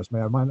indigenous, may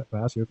I mind if I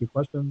ask you a few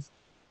questions?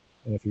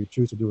 And if you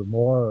choose to do it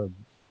more,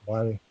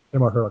 buy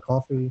him or her a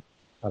coffee,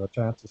 have a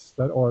chance to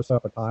set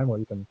up a time where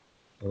you can,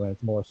 when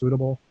it's more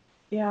suitable.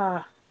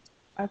 Yeah,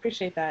 I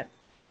appreciate that.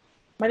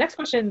 My next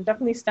question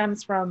definitely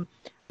stems from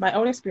my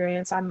own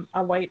experience. I'm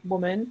a white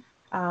woman,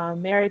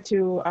 married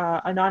to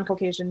a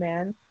non-Caucasian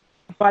man,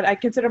 but I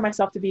consider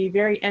myself to be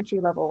very entry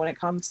level when it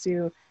comes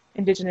to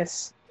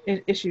Indigenous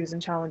issues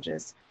and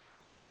challenges.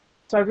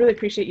 So I really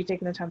appreciate you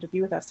taking the time to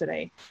be with us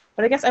today.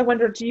 But I guess I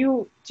wonder, do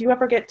you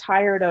ever get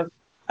tired of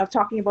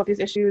talking about these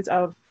issues,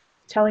 of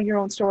telling your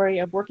own story,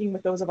 of working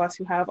with those of us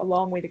who have a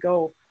long way to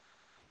go?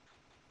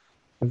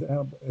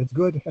 It's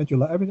good entry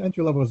level. Every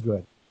entry level is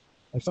good.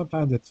 Like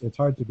sometimes it's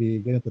hard to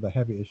get into the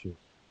heavy issues.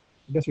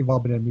 I guess we've all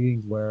been in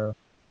meetings where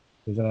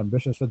there's an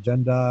ambitious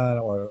agenda,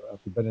 or if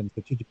you've been in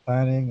strategic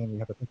planning and you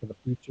have to think of the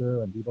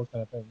future and do those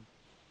kind of things.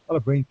 A lot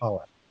of brain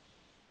power.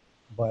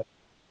 But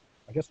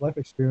I guess life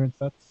experience,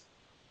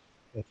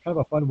 it's kind of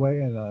a fun way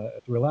and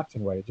it's a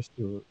relaxing way just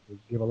to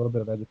give a little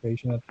bit of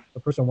education. If the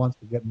person wants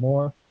to get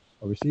more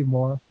or receive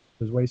more,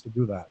 there's ways to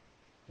do that.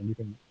 And you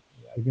can,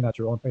 even at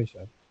your own pace,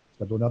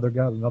 schedule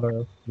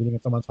another meeting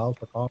in someone's house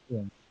for coffee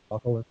and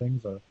talk over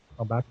things, or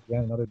come back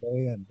again another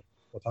day and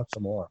we'll talk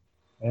some more.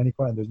 And any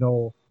question, there's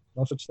no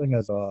such thing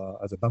as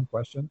a dumb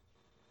question.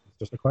 It's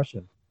just a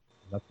question.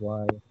 And that's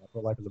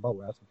what life is about.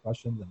 We're asking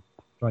questions and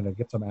trying to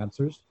get some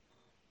answers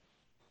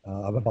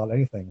about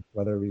anything,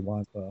 whether we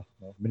want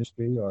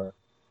ministry or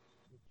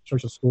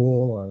church or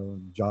school or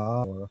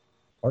job or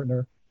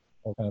partner,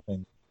 all kind of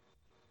things.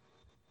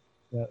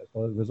 Yeah,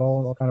 so there's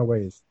all kind of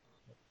ways,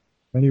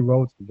 many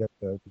roads to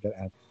get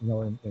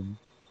answers.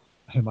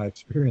 In my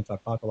experience,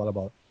 I've talked a lot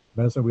about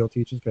medicine wheel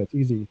teachings because it's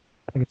easy.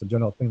 I think it's a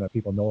general thing that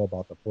people know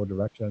about the 4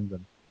 directions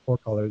and 4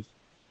 colors.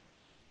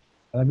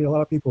 And I meet a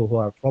lot of people who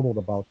are troubled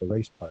about the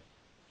race part.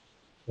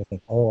 They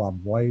think, oh,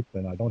 I'm white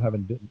and I don't have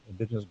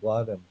indigenous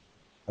blood and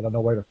I don't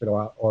know where to fit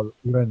out, or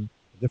even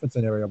a different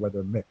scenario where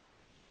they're mixed.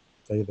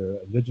 Say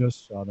they're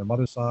indigenous on their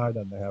mother's side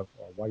and they have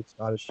white,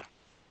 Scottish,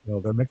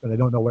 they're mixed and they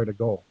don't know where to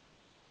go.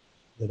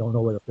 They don't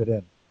know where to fit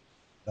in.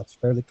 That's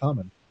fairly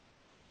common,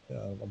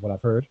 what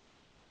I've heard.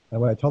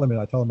 And what I tell them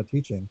a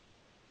teaching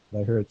that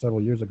I heard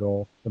several years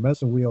ago. The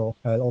medicine wheel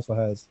also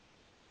has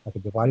like a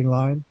dividing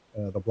line,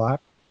 the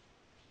black,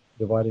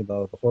 dividing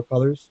the 4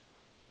 colors.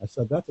 I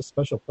said, that's a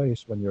special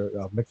place when you're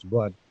mixed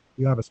blood.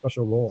 You have a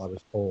special role, I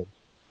was told.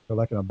 You're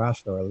like an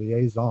ambassador, a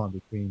liaison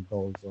between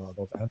those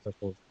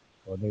ancestors,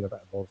 or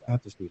those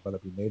ancestries, whether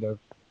it be native,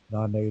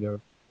 non-native,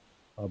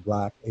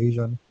 black,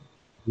 Asian.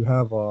 You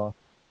have,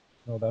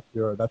 that's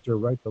your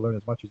right to learn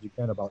as much as you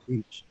can about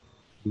each.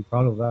 Be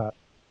proud of that,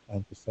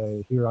 and to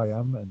say, here I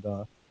am,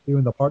 and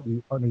even the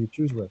partner you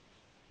choose with.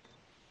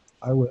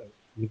 I would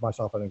use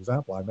myself as an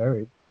example. I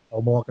married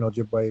a Moroccan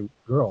Ojibwe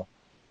girl.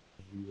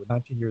 We were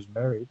 19 years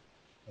married,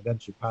 and then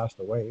she passed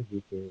away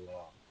due to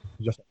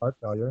just a heart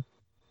failure.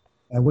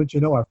 And wouldn't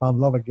you know, I found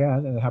love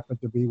again, and it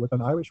happened to be with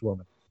an Irish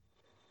woman.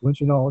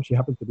 Wouldn't you know, she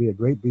happens to be a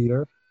great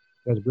beater.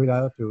 She has a great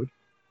attitude.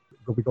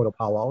 We go to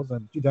powwows,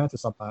 and she dances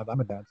sometimes. I'm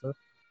a dancer.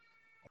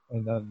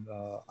 And then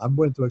I'm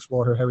willing to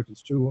explore her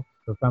heritage too.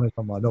 Her family's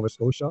from Nova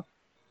Scotia.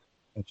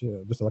 And she,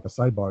 just like a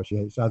sidebar, she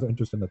has an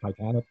interest in the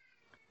Titanic.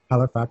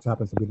 Halifax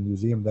happens to be the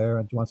museum there,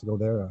 and she wants to go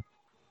there,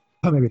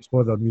 maybe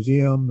explore the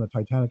museum, the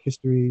Titanic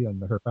history,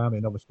 and her family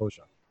in Nova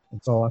Scotia.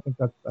 And so I think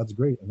that's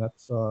great, and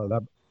that's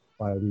that.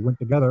 If we went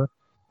together,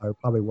 I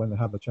probably wouldn't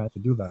have the chance to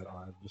do that.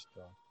 I just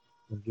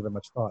didn't give it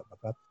much thought. But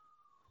that's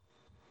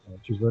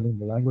she's learning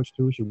the language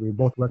too. We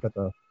both work at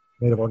the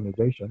Native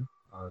organization,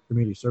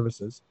 community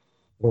services,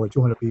 over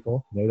 200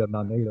 people, Native,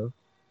 non-Native,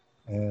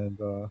 and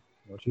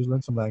she's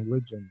learned some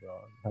language, and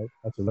I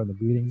had to learn the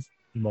greetings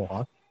in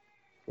Mohawk.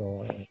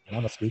 So and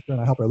I'm a speaker,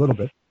 and I help her a little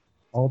bit.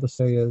 All to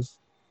say is,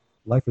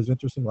 life is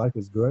interesting, life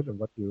is good, and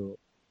what you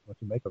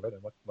make of it,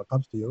 and what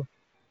comes to you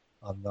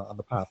on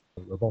the path.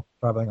 We're both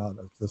traveling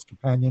on this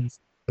companions.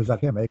 Is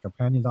that him?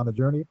 Companions on the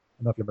journey. I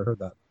don't know if you ever heard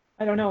that.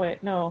 I don't know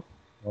it. No.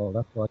 Oh,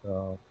 that's like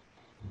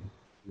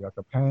we are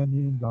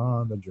companions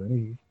on the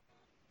journey.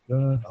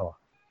 Oh,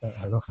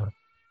 I don't know.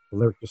 The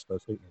lyric just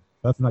escaped me.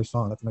 That's a nice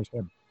song. That's a nice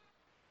hymn.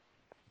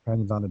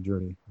 Companions on the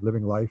journey,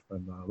 living life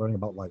and learning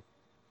about life.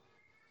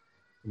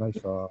 Nice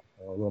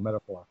little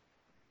metaphor.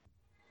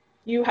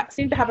 You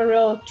seem to have a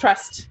real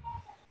trust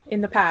in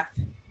the path,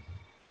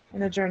 in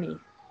the journey.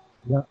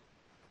 Yeah,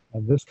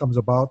 and this comes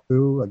about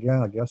through,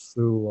 again, I guess,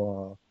 through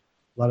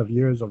a lot of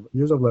years of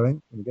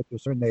living. When you get to a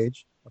certain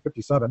age, I'm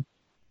 57,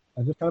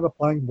 and just kind of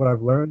applying what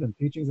I've learned and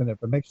teachings, and if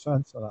it makes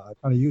sense, I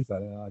kind of use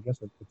that, and I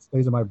guess it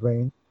stays in my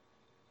brain.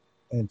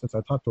 And since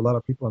I talk to a lot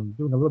of people, I'm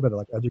doing a little bit of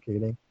like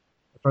educating.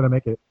 I try to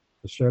make it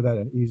to share that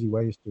in easy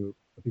ways so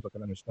people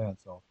can understand.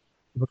 So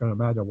people can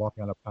imagine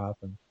walking on a path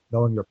and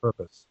knowing your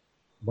purpose.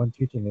 One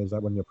teaching is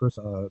that when your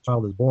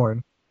child is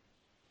born,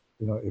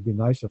 it'd be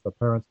nice if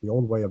the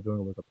old way of doing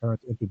it was the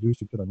parents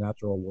introduce you to the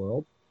natural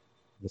world,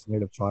 this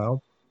native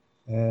child,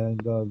 and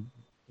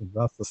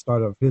that's the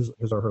start of his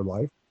or her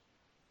life.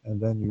 And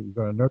then you're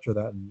going to nurture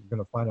that, and you're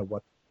going to find out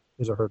what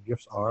his or her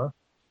gifts are,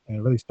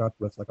 and really start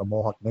with like a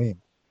Mohawk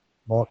name,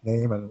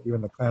 and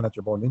even the clan that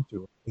you're born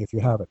into, if you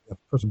have it. If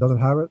a person doesn't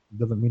have it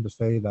doesn't mean to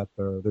say that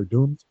they're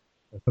doomed.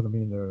 It doesn't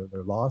mean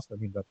they're lost.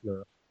 It means that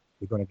you're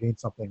going to gain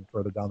something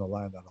further down the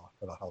line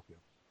that'll help you.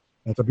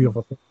 And it's a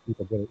beautiful thing.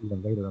 People get it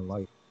even later in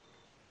life.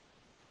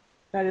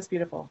 That is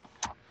beautiful.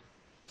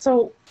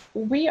 So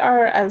we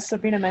are, as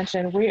Sabrina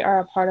mentioned, we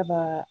are a part of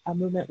a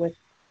movement with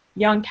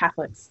young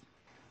Catholics.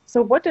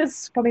 So what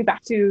does, coming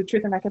back to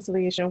Truth and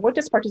Reconciliation, what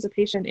does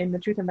participation in the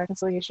Truth and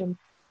Reconciliation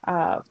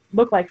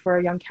look like for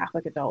a young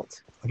Catholic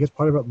adult? I guess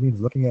part of it means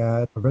looking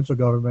at provincial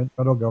government,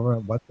 federal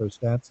government, what their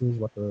stance is,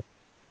 what their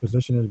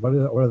position is, what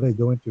are they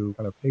doing to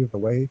kind of pave the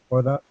way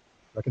for that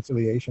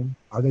reconciliation?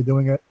 Are they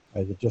doing it?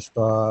 Is it just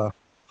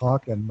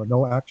talk and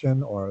no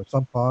action, or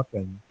some talk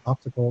and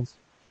obstacles?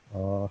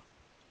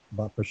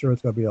 But for sure,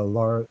 it's going to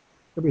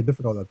be a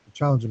difficult, a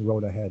challenging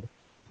road ahead,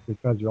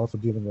 because you're also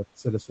dealing with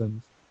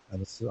citizens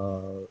and it's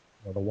the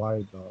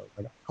wide,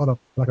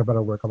 like a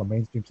better word, called a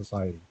mainstream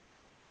society.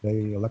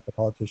 They elect the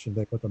politicians,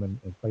 they put them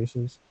in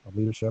places of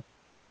leadership,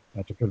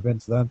 and to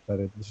convince them that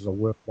this is a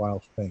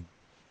worthwhile thing,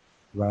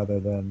 rather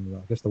than,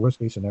 I guess the worst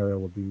case scenario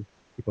would be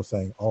people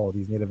saying, oh,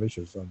 these Native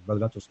issues on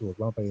residential schools,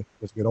 why don't they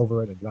just get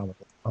over it and get on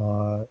with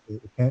it?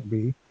 It can't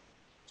be.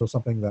 So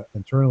something that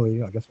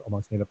internally, I guess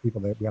amongst Native people,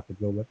 that we have to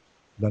deal with,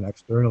 then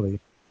externally,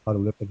 how to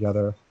live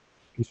together,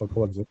 peaceful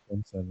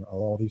coexistence, and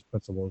all these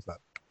principles that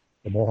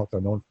the Mohawks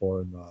are known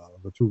for in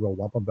the two-row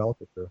wampum belt.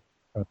 If you're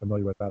kind of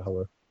familiar with that, how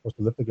we're supposed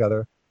to live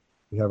together.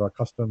 We have our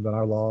customs and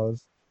our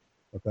laws,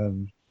 but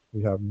then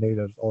we have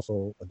Natives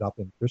also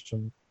adopting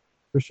Christian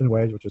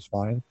ways, which is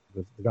fine.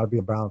 There's got to be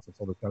a balance, and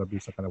so there's got to be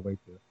some kind of way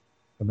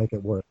to make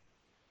it work.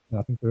 And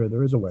I think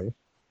there is a way.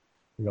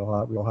 We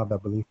all have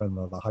that belief in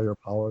the higher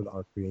power,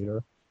 our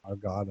Creator, our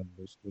God, and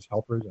there's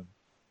helpers and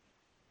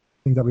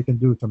things that we can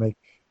do to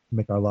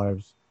make our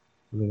lives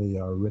really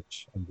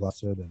rich and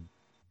blessed and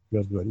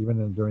feels good,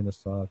 even during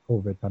this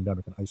COVID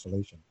pandemic and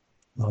isolation.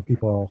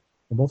 People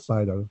on both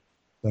sides are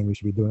saying we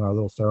should be doing our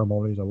little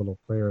ceremonies, our little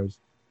prayers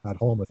at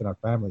home within our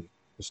family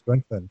to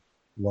strengthen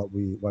what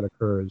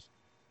occurs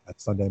at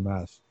Sunday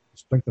Mass, to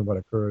strengthen what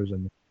occurs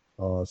in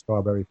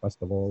Strawberry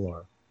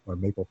Festival or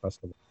Maple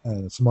Festival,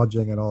 and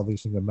smudging and all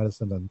these things in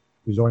medicine, and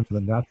resorting to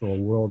the natural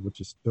world,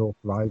 which is still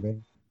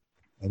thriving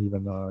and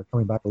even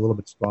coming back a little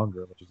bit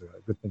stronger, which is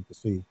a good thing to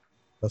see.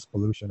 Less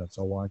pollution and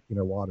so on,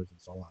 cleaner waters and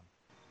so on.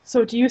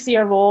 So do you see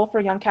a role for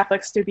young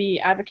Catholics to be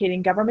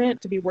advocating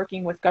government, to be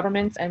working with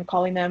governments and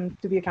calling them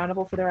to be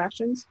accountable for their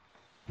actions?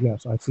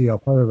 Yes, I see a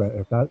part of it.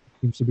 If that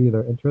seems to be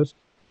their interest,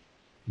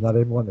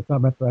 it's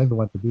not meant for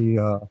everyone to be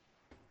an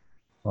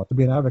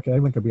advocate.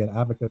 Everyone can be an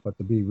advocate, but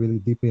to be really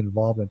deeply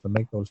involved and to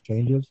make those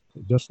changes,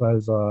 just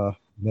as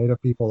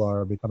Native people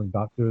are becoming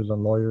doctors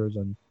and lawyers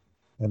and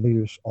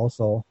leaders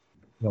also,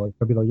 it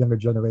could be the younger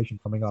generation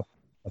coming up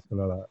that's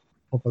going to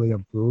hopefully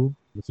improve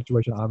the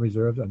situation on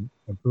reserves and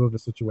improve the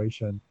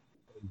situation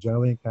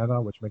generally in Canada,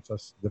 which makes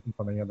us different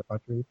from any other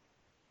country.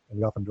 And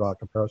we often draw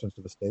comparisons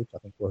to the States. I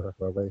think we're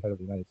way ahead of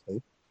the United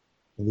States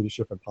in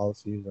leadership and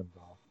policies and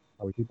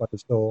how we keep, but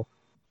there's still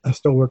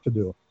work to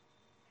do.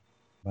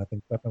 And I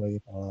think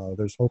definitely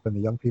there's hope in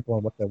the young people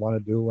and what they want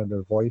to do and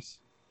their voice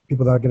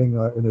people that are getting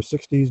in their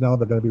 60s now,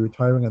 they're going to be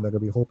retiring, and they're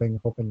going to be hoping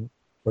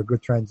for a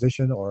good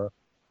transition or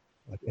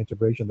like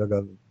integration.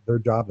 Their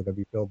job they're going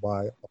to be filled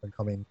by up and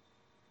coming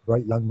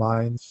bright young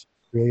minds,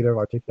 creative,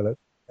 articulate,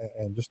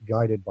 and just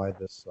guided by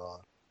this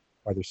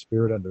by their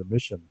spirit and their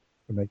mission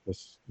to make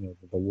this,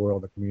 the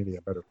world, the community,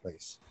 a better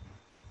place.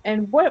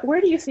 And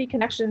where do you see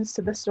connections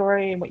to this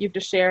story and what you've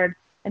just shared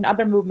and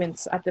other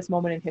movements at this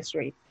moment in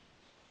history?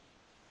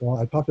 Well,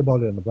 I talked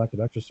about it in the blanket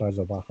exercise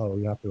about how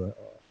we have to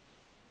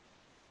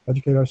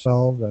educate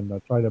ourselves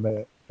and try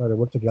to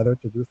work together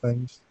to do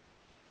things.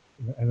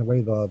 In a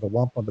way, the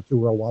wampum, the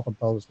two-world wampum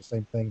tells us the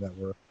same thing, that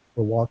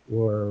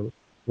we're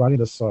riding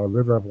this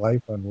river of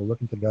life, and we're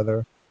working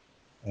together,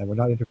 and we're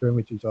not interfering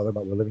with each other,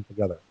 but we're living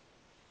together.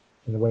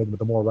 In a way,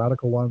 the more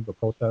radical ones, the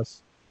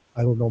protests,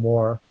 Idle No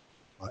More,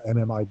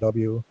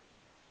 MMIW,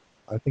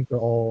 I think they're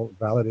all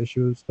valid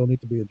issues, still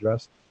need to be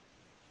addressed.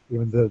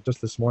 Even just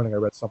this morning, I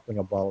read something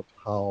about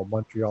how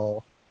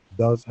Montreal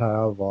does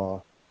have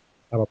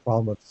a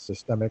problem with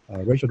systemic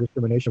racial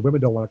discrimination.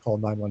 Women don't want to call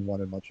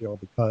 911 in Montreal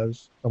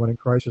because someone in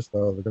crisis,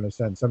 though, they're going to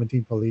send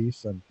 17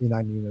 police and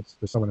P9 units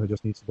to someone who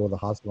just needs to go to the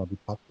hospital and be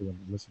talked to and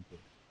listened to.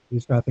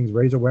 These kind of things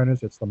raise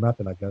awareness. It's the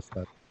method, I guess,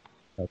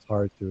 that's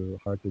hard to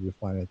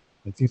define.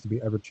 It seems to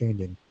be ever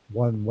changing.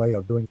 One way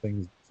of doing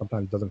things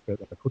sometimes doesn't fit.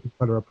 Like a cookie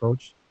cutter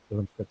approach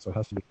doesn't fit, so it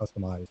has to be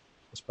customized,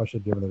 especially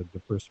given the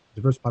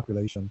diverse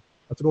population.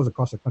 That goes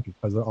across the country,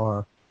 because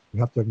we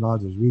have to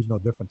acknowledge there's regional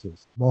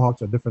differences.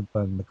 Mohawks are different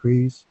than the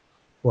Crees,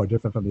 who are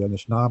different from the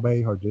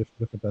Anishinaabe, who are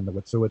different than the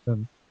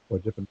Wet'suwet'en, who are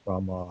different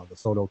from the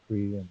Saulteaux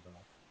Cree and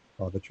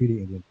the Treaty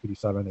Indian, Treaty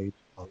 7, 8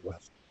 out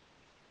west,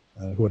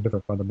 who are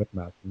different from the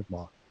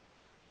Mi'kmaq.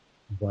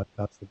 But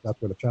that's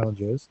where the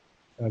challenge is.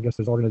 And I guess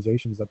there's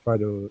organizations that try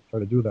to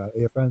do that.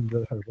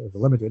 AFN is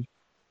limited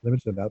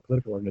in that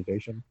political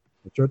organization.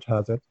 The church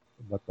has it,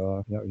 but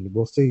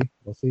we'll see.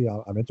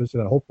 I'm interested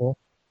and hopeful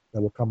that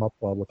we'll come up.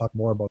 We'll talk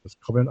more about this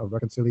covenant of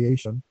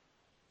reconciliation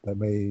that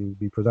may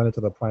be presented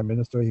to the Prime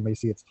Minister. He may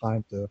see it's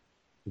time to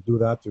do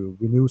that, to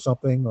renew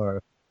something,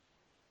 or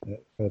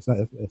it's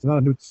not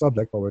a new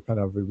subject, but we're kind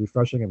of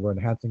refreshing and we're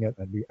enhancing it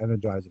and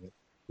re-energizing it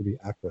to be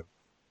active.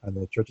 And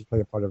the churches play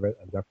a part of it,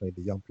 and definitely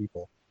the young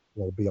people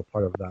will be a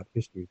part of that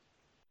history.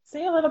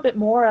 Say a little bit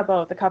more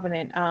about the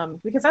covenant,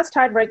 because that's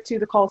tied right to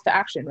the calls to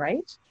action,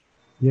 right?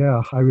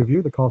 Yeah, I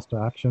reviewed the calls to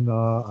action.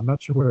 I'm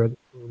not sure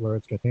where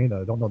it's contained.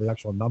 I don't know the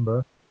actual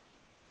number,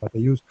 but they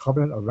use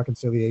covenant of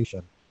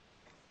reconciliation.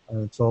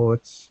 And so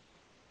it's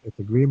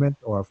agreement,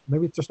 or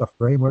maybe it's just a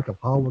framework of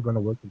how we're going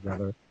to work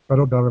together,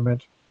 federal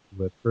government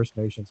with First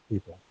Nations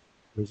people.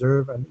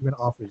 Reserve and even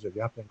off reserve,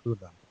 you have to include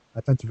them.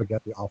 I tend to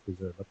forget the off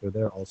reserve, but they're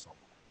there also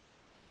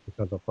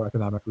because for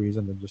economic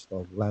reasons and just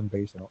the land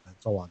base and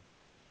so on.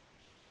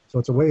 So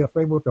it's a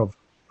framework of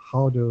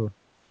how to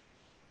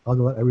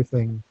let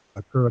everything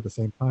occur at the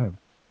same time.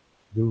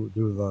 Do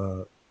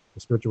the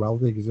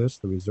spirituality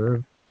exist, the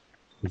reserve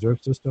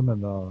system,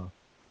 and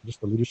just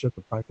the leadership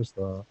to practice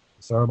the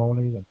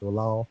ceremonies and to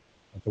allow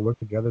and to work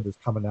together. There's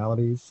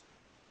commonalities.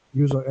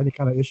 Use any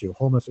kind of issue,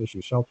 homeless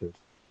issue, shelters.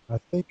 I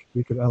think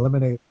we could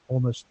eliminate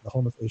the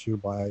homeless issue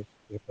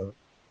if the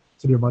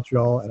City of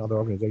Montreal and other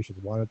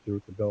organizations wanted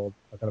to build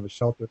a kind of a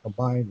shelter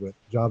combined with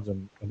jobs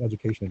and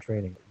education and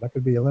training. That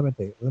could be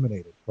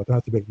eliminated. But there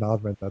has to be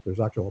acknowledgement that there's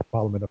actual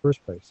problem in the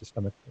first place.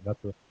 Systemic.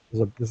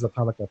 This is a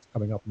topic that's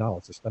coming up now.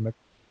 Systemic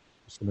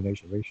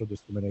discrimination, racial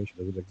discrimination.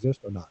 Does it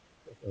exist or not?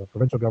 If the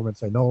provincial government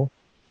say no,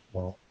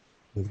 well,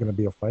 there's going to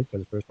be a fight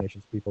because First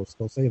Nations people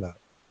still say that.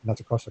 And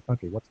that's across the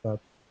country. What's that?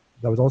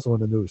 That was also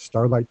in the news.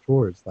 Starlight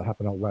tours that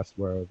happen out west,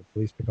 where the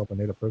police pick up a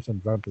Native person,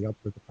 drive to the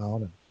outskirts of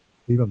town, and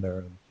leave them there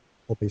and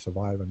hope they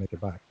survive and make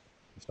it back.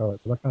 So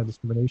that kind of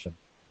discrimination,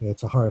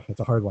 it's a hard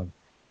one.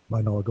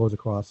 I know it goes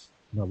across,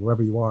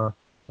 wherever you are.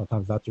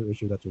 Sometimes that's your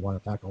issue that you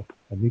want to tackle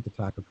and need to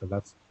tackle, because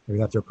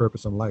that's your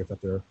purpose in life.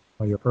 One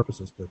of your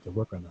purposes to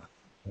work on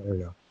that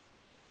area.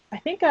 I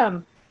think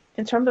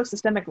in terms of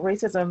systemic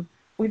racism,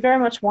 we very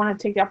much want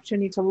to take the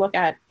opportunity to look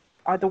at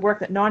the work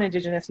that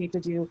non-Indigenous need to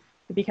do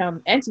to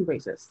become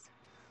anti-racist.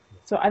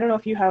 So I don't know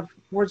if you have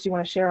words you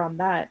want to share on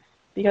that,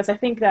 because I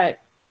think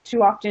that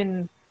too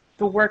often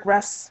the work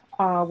rests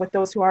with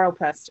those who are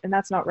oppressed, and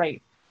that's not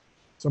right.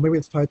 So maybe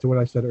it's tied to what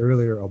I said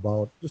earlier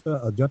about just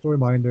a gentle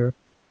reminder,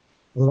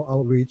 a little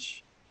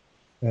outreach,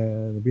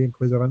 and be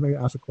inquisitive. I may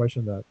ask a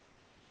question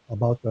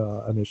about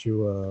an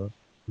issue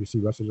you see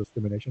racial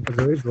discrimination, because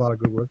there is a lot of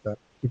good work that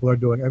people are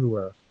doing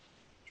everywhere,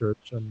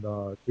 church and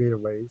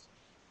creative ways.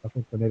 I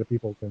think the Native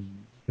people can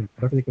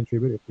definitely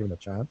contribute if given a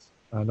chance.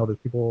 I know there's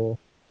people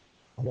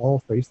of all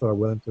faiths that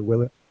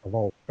are of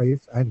all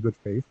faiths and good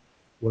faith,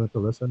 willing to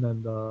listen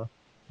and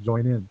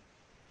join in.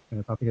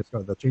 And I think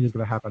the change is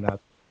going to happen at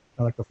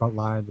like the front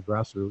line, the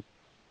grassroots,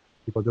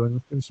 people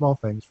doing small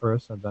things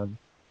first, and then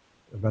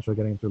eventually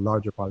getting into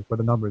larger projects where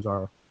the numbers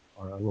are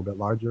a little bit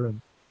larger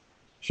and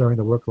sharing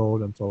the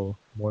workload until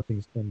more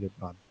things can get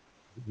done.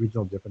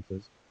 Regional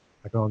differences.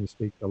 I can only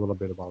speak a little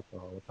bit about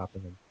what's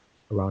happening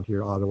around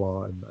here,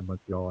 Ottawa and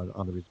Montreal and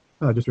on the region.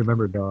 I just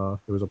remembered there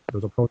was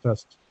a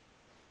protest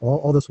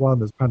All this while in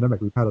this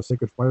pandemic, we've had a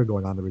sacred fire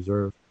going on in the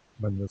reserve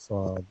when this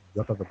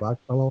death of the black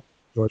fellow,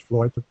 George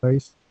Floyd, took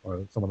place,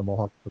 or some of the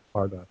Mohawks took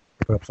part,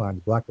 put up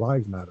signs, Black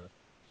Lives Matter.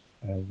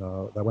 And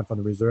that went from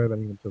the reserve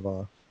and even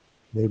to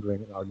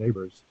our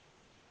neighbors.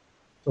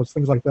 So it's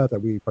things like that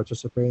we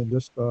participate in,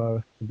 just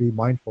to be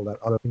mindful that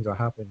other things are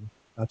happening,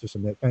 not just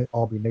it can't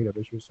all be Native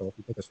issues. So if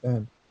we take a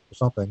stand for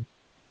something,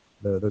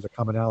 there's a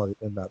commonality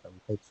in that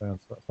we take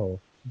stands. So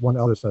one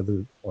elder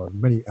said, or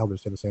many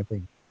elders say the same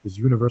thing, is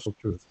universal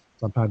truth.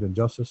 Sometimes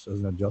injustice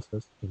is an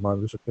injustice.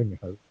 Martin Luther King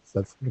has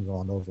said something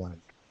along those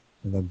lines.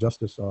 And then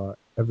justice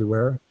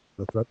everywhere,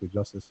 the threat to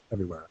justice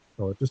everywhere.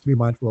 So just to be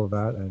mindful of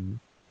that, and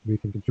we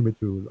can contribute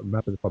to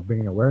methods for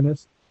bringing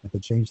awareness and to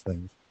change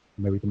things.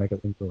 Maybe we can make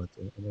an influence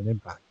and an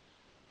impact.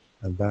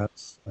 And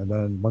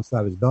then once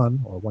that is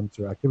done, or once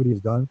your activity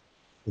is done,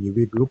 then you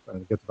regroup,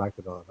 and it gets back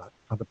to that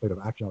contemplative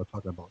action I was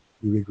talking about.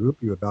 You regroup,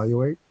 you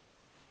evaluate,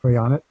 pray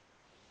on it,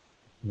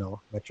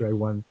 make sure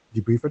everyone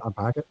debrief it,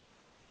 unpack it,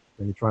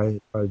 and you try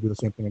to do the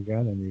same thing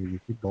again, and you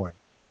keep going.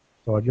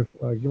 So I give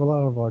a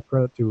lot of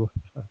credit to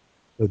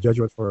the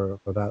Jesuits for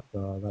that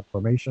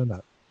formation,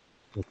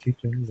 those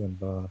teachings, and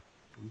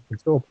you can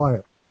still apply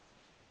it.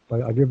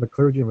 But I give the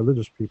clergy and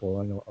religious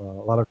people a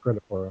lot of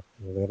credit for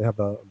they have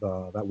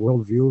that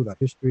worldview, that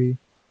history,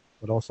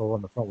 but also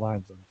on the front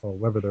lines. And so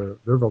whatever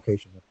their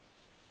vocation,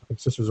 I think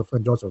Sisters of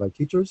Flint Joseph are like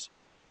teachers.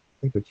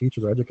 I think they're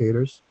teachers or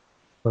educators.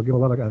 So I give a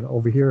lot of, and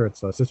over here it's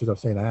Sisters of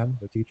St. Anne,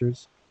 the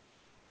teachers.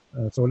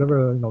 So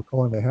whatever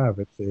calling they have,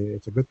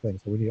 it's a good thing.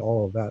 So we need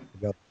all of that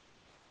together.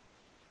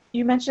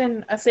 You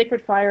mentioned a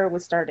sacred fire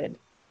was started.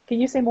 Can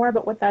you say more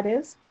about what that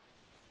is?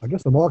 I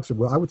guess the Mohawks,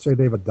 I would say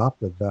they've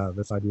adopted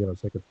this idea of a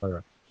sacred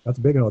fire. That's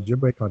big in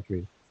Ojibwe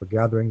country for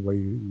gathering, where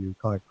you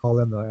call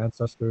in the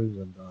ancestors,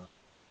 and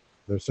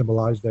they're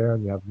symbolized there,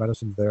 and you have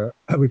medicines there.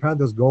 We've had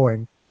this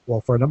going,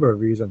 well, for a number of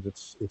reasons.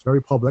 It's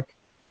very public.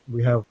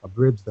 We have a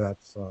bridge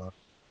that's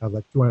has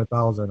like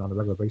 200,000 on a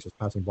regular basis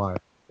passing by.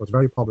 So it's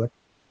very public.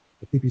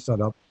 The teepee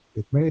set up.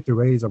 It's mainly to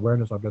raise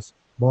awareness of this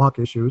Mohawk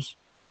issues.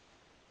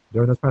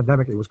 During this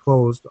pandemic, it was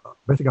closed.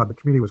 Basically, the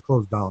community was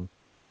closed down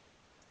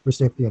for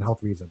safety and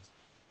health reasons.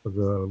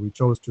 So we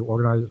chose to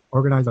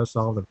organize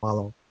ourselves and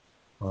follow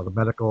the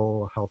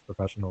medical health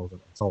professionals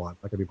and so on,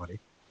 like everybody.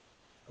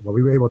 But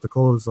we were able to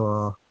close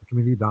the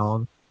community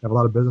down. We have a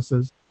lot of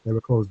businesses. They were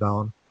closed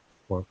down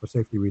for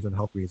safety reasons,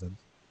 health reasons.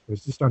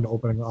 It's just starting to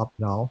open up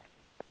now.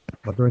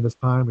 But during this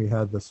time, we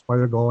had this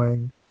fire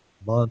going,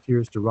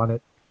 volunteers to run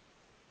it,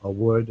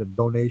 wood and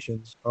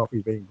donations,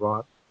 coffee being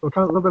brought. So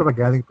kind of a little bit of a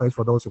gathering place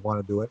for those who want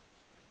to do it.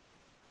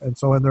 And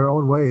so in their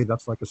own way,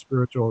 that's like a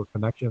spiritual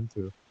connection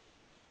to,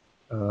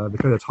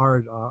 because it's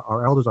hard,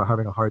 our elders are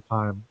having a hard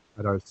time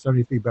at our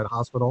 73-bed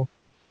hospital.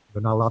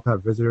 They're not allowed to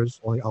have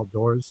visitors, only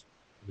outdoors.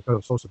 Because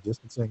of social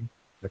distancing,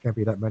 there can't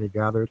be that many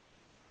gathered.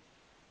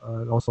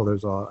 And also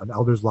there's an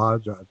elders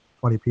lodge,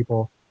 20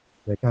 people.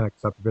 They can't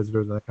accept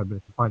visitors, and that kind of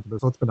been confined to them.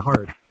 So it's been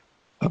hard.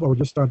 But we're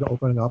just starting to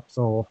open up.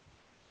 So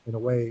in a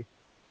way,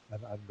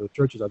 and the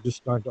churches are just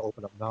starting to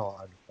open up now,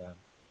 I understand.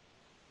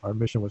 Our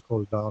mission was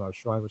closed down. Our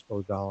shrine was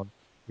closed down.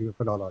 We even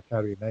put out our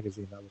Cattery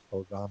magazine that was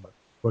closed down, but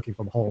working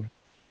from home.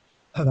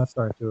 And that's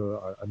starting to,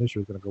 an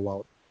issue is going to go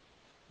out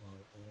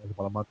in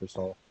about a month or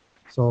so.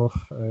 So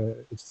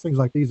it's things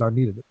like these are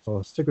needed. So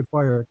a sacred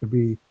fire could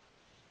be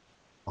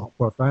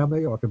for a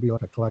family, or it could be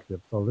like a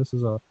collective. So this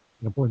is an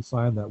important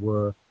sign that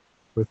we're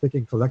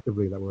thinking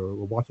collectively, that we're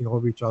watching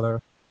over each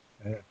other,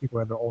 and people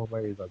in their own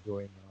ways are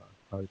doing,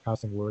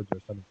 passing words or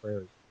sending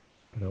prayers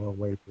in their own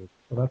way too.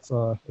 So that's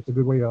it's a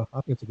good way. I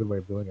think it's a good way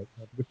of doing it.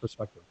 It's a good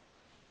perspective.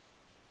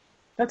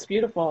 That's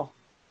beautiful.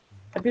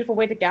 A beautiful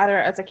way to gather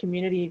as a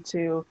community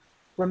to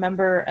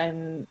remember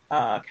and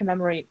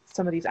commemorate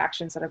some of these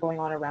actions that are going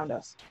on around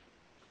us.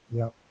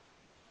 Yeah.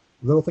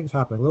 Little things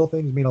happening. Little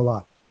things mean a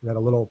lot. We had a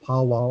little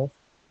powwow,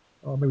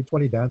 maybe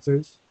 20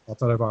 dancers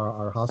outside of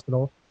our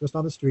hospital, just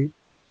on the street.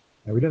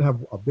 And we didn't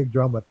have a big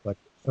drum with like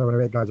 7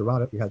 or 8 guys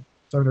around it. We had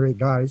 7 or 8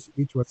 guys,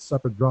 each with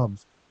separate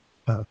drums,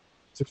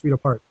 6 feet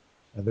apart.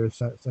 And they're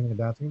singing and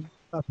dancing.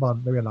 That's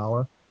about maybe an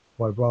hour.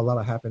 But it brought a lot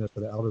of happiness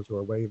to the elders who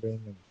were waving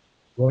and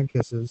blowing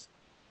kisses,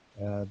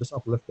 and just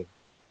uplifting.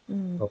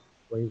 So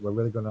we're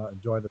really going to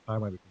enjoy the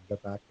time when we can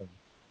get back and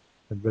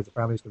visit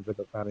families, can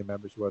visit family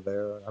members who are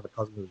there. I have a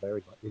cousin who's there,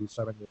 he's about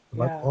 87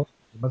 years old.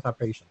 We must have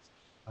patience.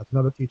 That's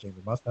another teaching.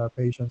 We must have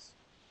patience.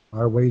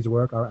 Our ways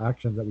work, our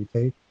actions that we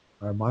take,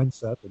 our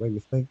mindset, the way we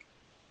think,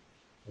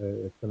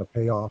 it's going to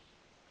pay off.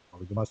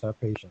 We must have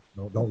patience.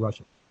 No, don't rush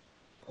it.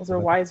 Those are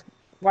wise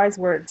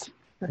words.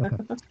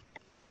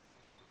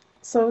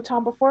 So,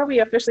 Tom, before we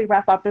officially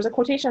wrap up, there's a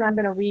quotation I'm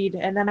going to read,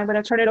 and then I'm going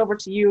to turn it over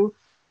to you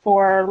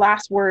for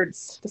last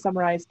words to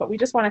summarize. But we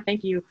just want to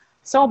thank you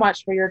so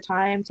much for your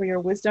time, for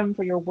your wisdom,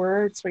 for your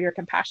words, for your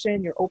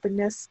compassion, your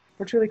openness.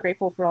 We're truly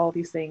grateful for all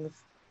these things.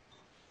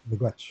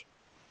 Miigwech.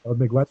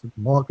 Miigwech.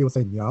 More people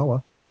say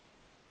nyawa.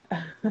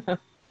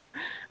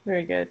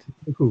 Very good.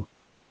 Cool.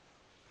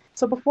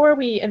 So before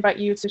we invite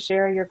you to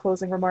share your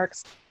closing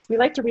remarks, we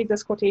like to read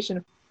this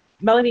quotation.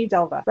 Melanie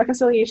Delva,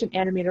 Reconciliation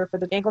Animator for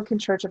the Anglican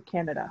Church of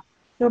Canada.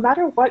 No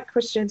matter what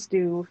Christians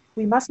do,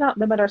 we must not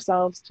limit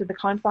ourselves to the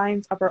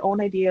confines of our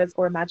own ideas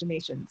or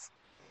imaginations.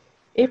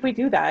 If we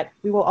do that,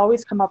 we will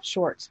always come up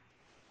short.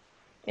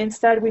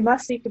 Instead, we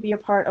must seek to be a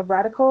part of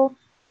radical,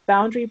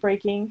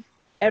 boundary-breaking,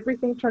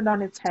 everything turned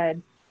on its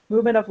head,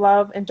 movement of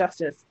love and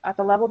justice at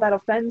the level that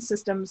offends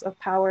systems of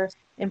power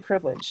and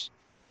privilege.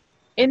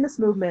 In this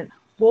movement,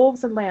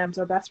 wolves and lambs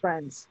are best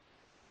friends.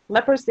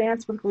 Lepers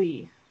dance with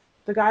glee.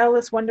 The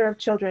guileless wonder of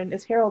children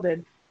is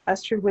heralded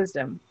as true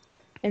wisdom.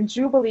 And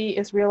jubilee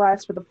is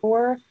realized for the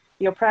poor,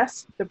 the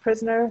oppressed, the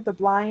prisoner, the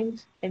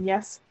blind, and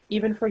yes,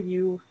 even for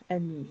you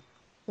and me.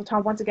 So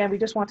Tom, once again, we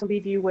just want to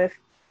leave you with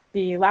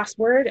the last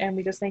word, and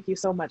we just thank you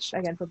so much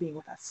again for being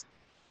with us.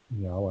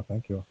 Yeah, well,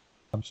 thank you.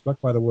 I'm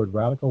struck by the word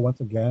radical once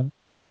again,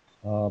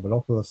 but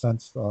also the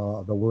sense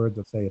of the word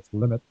that say it's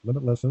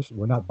limitlessness.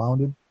 We're not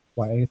bounded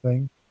by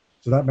anything.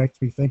 So that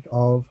makes me think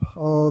of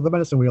the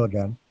medicine wheel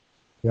again.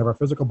 We have our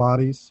physical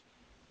bodies.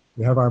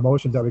 We have our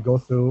emotions that we go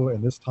through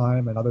in this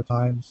time and other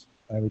times.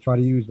 And we try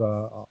to use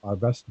our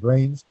best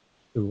brains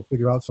to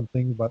figure out some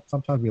things, but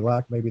sometimes we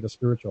lack maybe the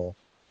spiritual.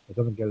 It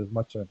doesn't get as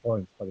much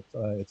importance, but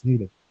it's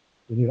needed.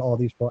 We need all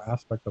these four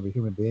aspects of a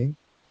human being.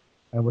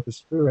 And with the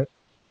spirit,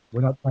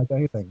 we're not tied to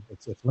anything.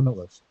 It's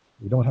limitless.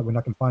 We're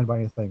not confined by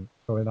anything.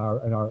 So in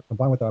our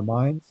combined with our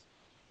minds,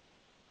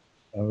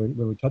 when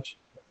we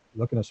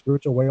look in a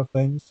spiritual way of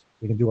things,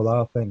 we can do a lot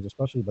of things,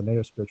 especially the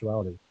native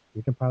spirituality.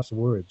 We can pass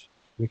words.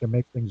 We can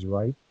make things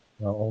right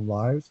in our own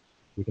lives.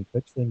 We can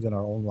fix things in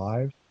our own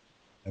lives.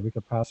 And we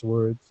can pass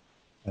words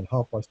and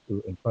help us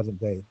in present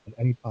day at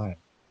any time.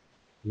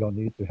 We don't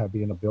need to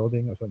be in a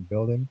building, a certain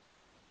building.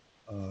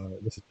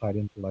 This is tied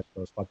into like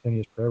the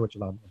spontaneous prayer, which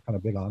I'm kind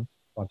of big on.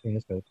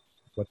 Spontaneous, but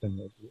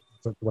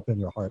within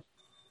your heart.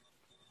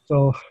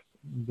 So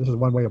this is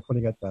one way of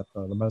putting it that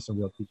the medicine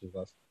wheel teaches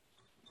us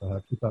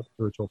to keep that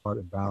spiritual part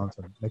in balance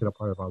and make it a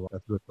part of our life.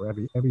 That's good for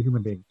every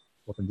human being,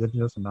 both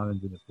indigenous and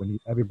non-indigenous. We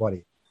need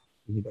everybody.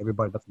 We need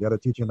everybody. That's the other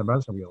teaching in the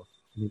medicine wheel.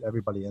 We need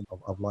everybody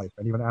of life.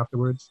 And even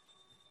afterwards,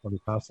 when we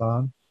pass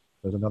on,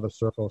 there's another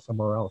circle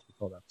somewhere else. We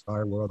call that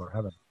sky world or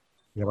heaven.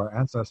 We have our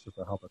ancestors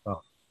to help us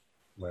out,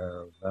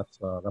 where that's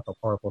a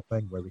powerful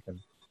thing where we can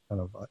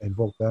kind of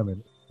invoke them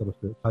and sort of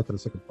tie to the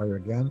sacred fire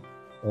again,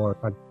 or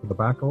tie to the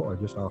tobacco, or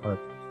just our heart.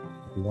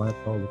 If we want it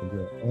so, we can do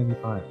it any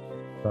time.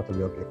 That's a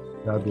real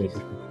gift. That would be a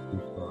gift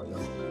for our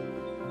young.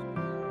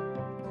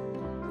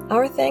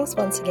 Our thanks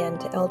once again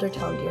to Elder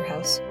Tom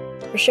Deerhouse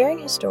for sharing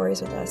his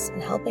stories with us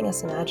and helping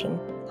us imagine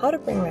how to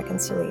bring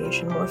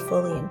reconciliation more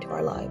fully into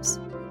our lives.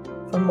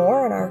 For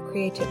more on our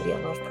Creativity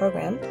of Love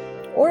program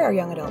or our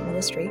young adult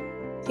ministry,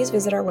 please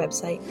visit our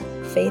website,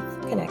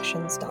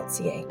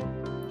 faithconnections.ca.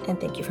 And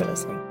thank you for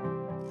listening.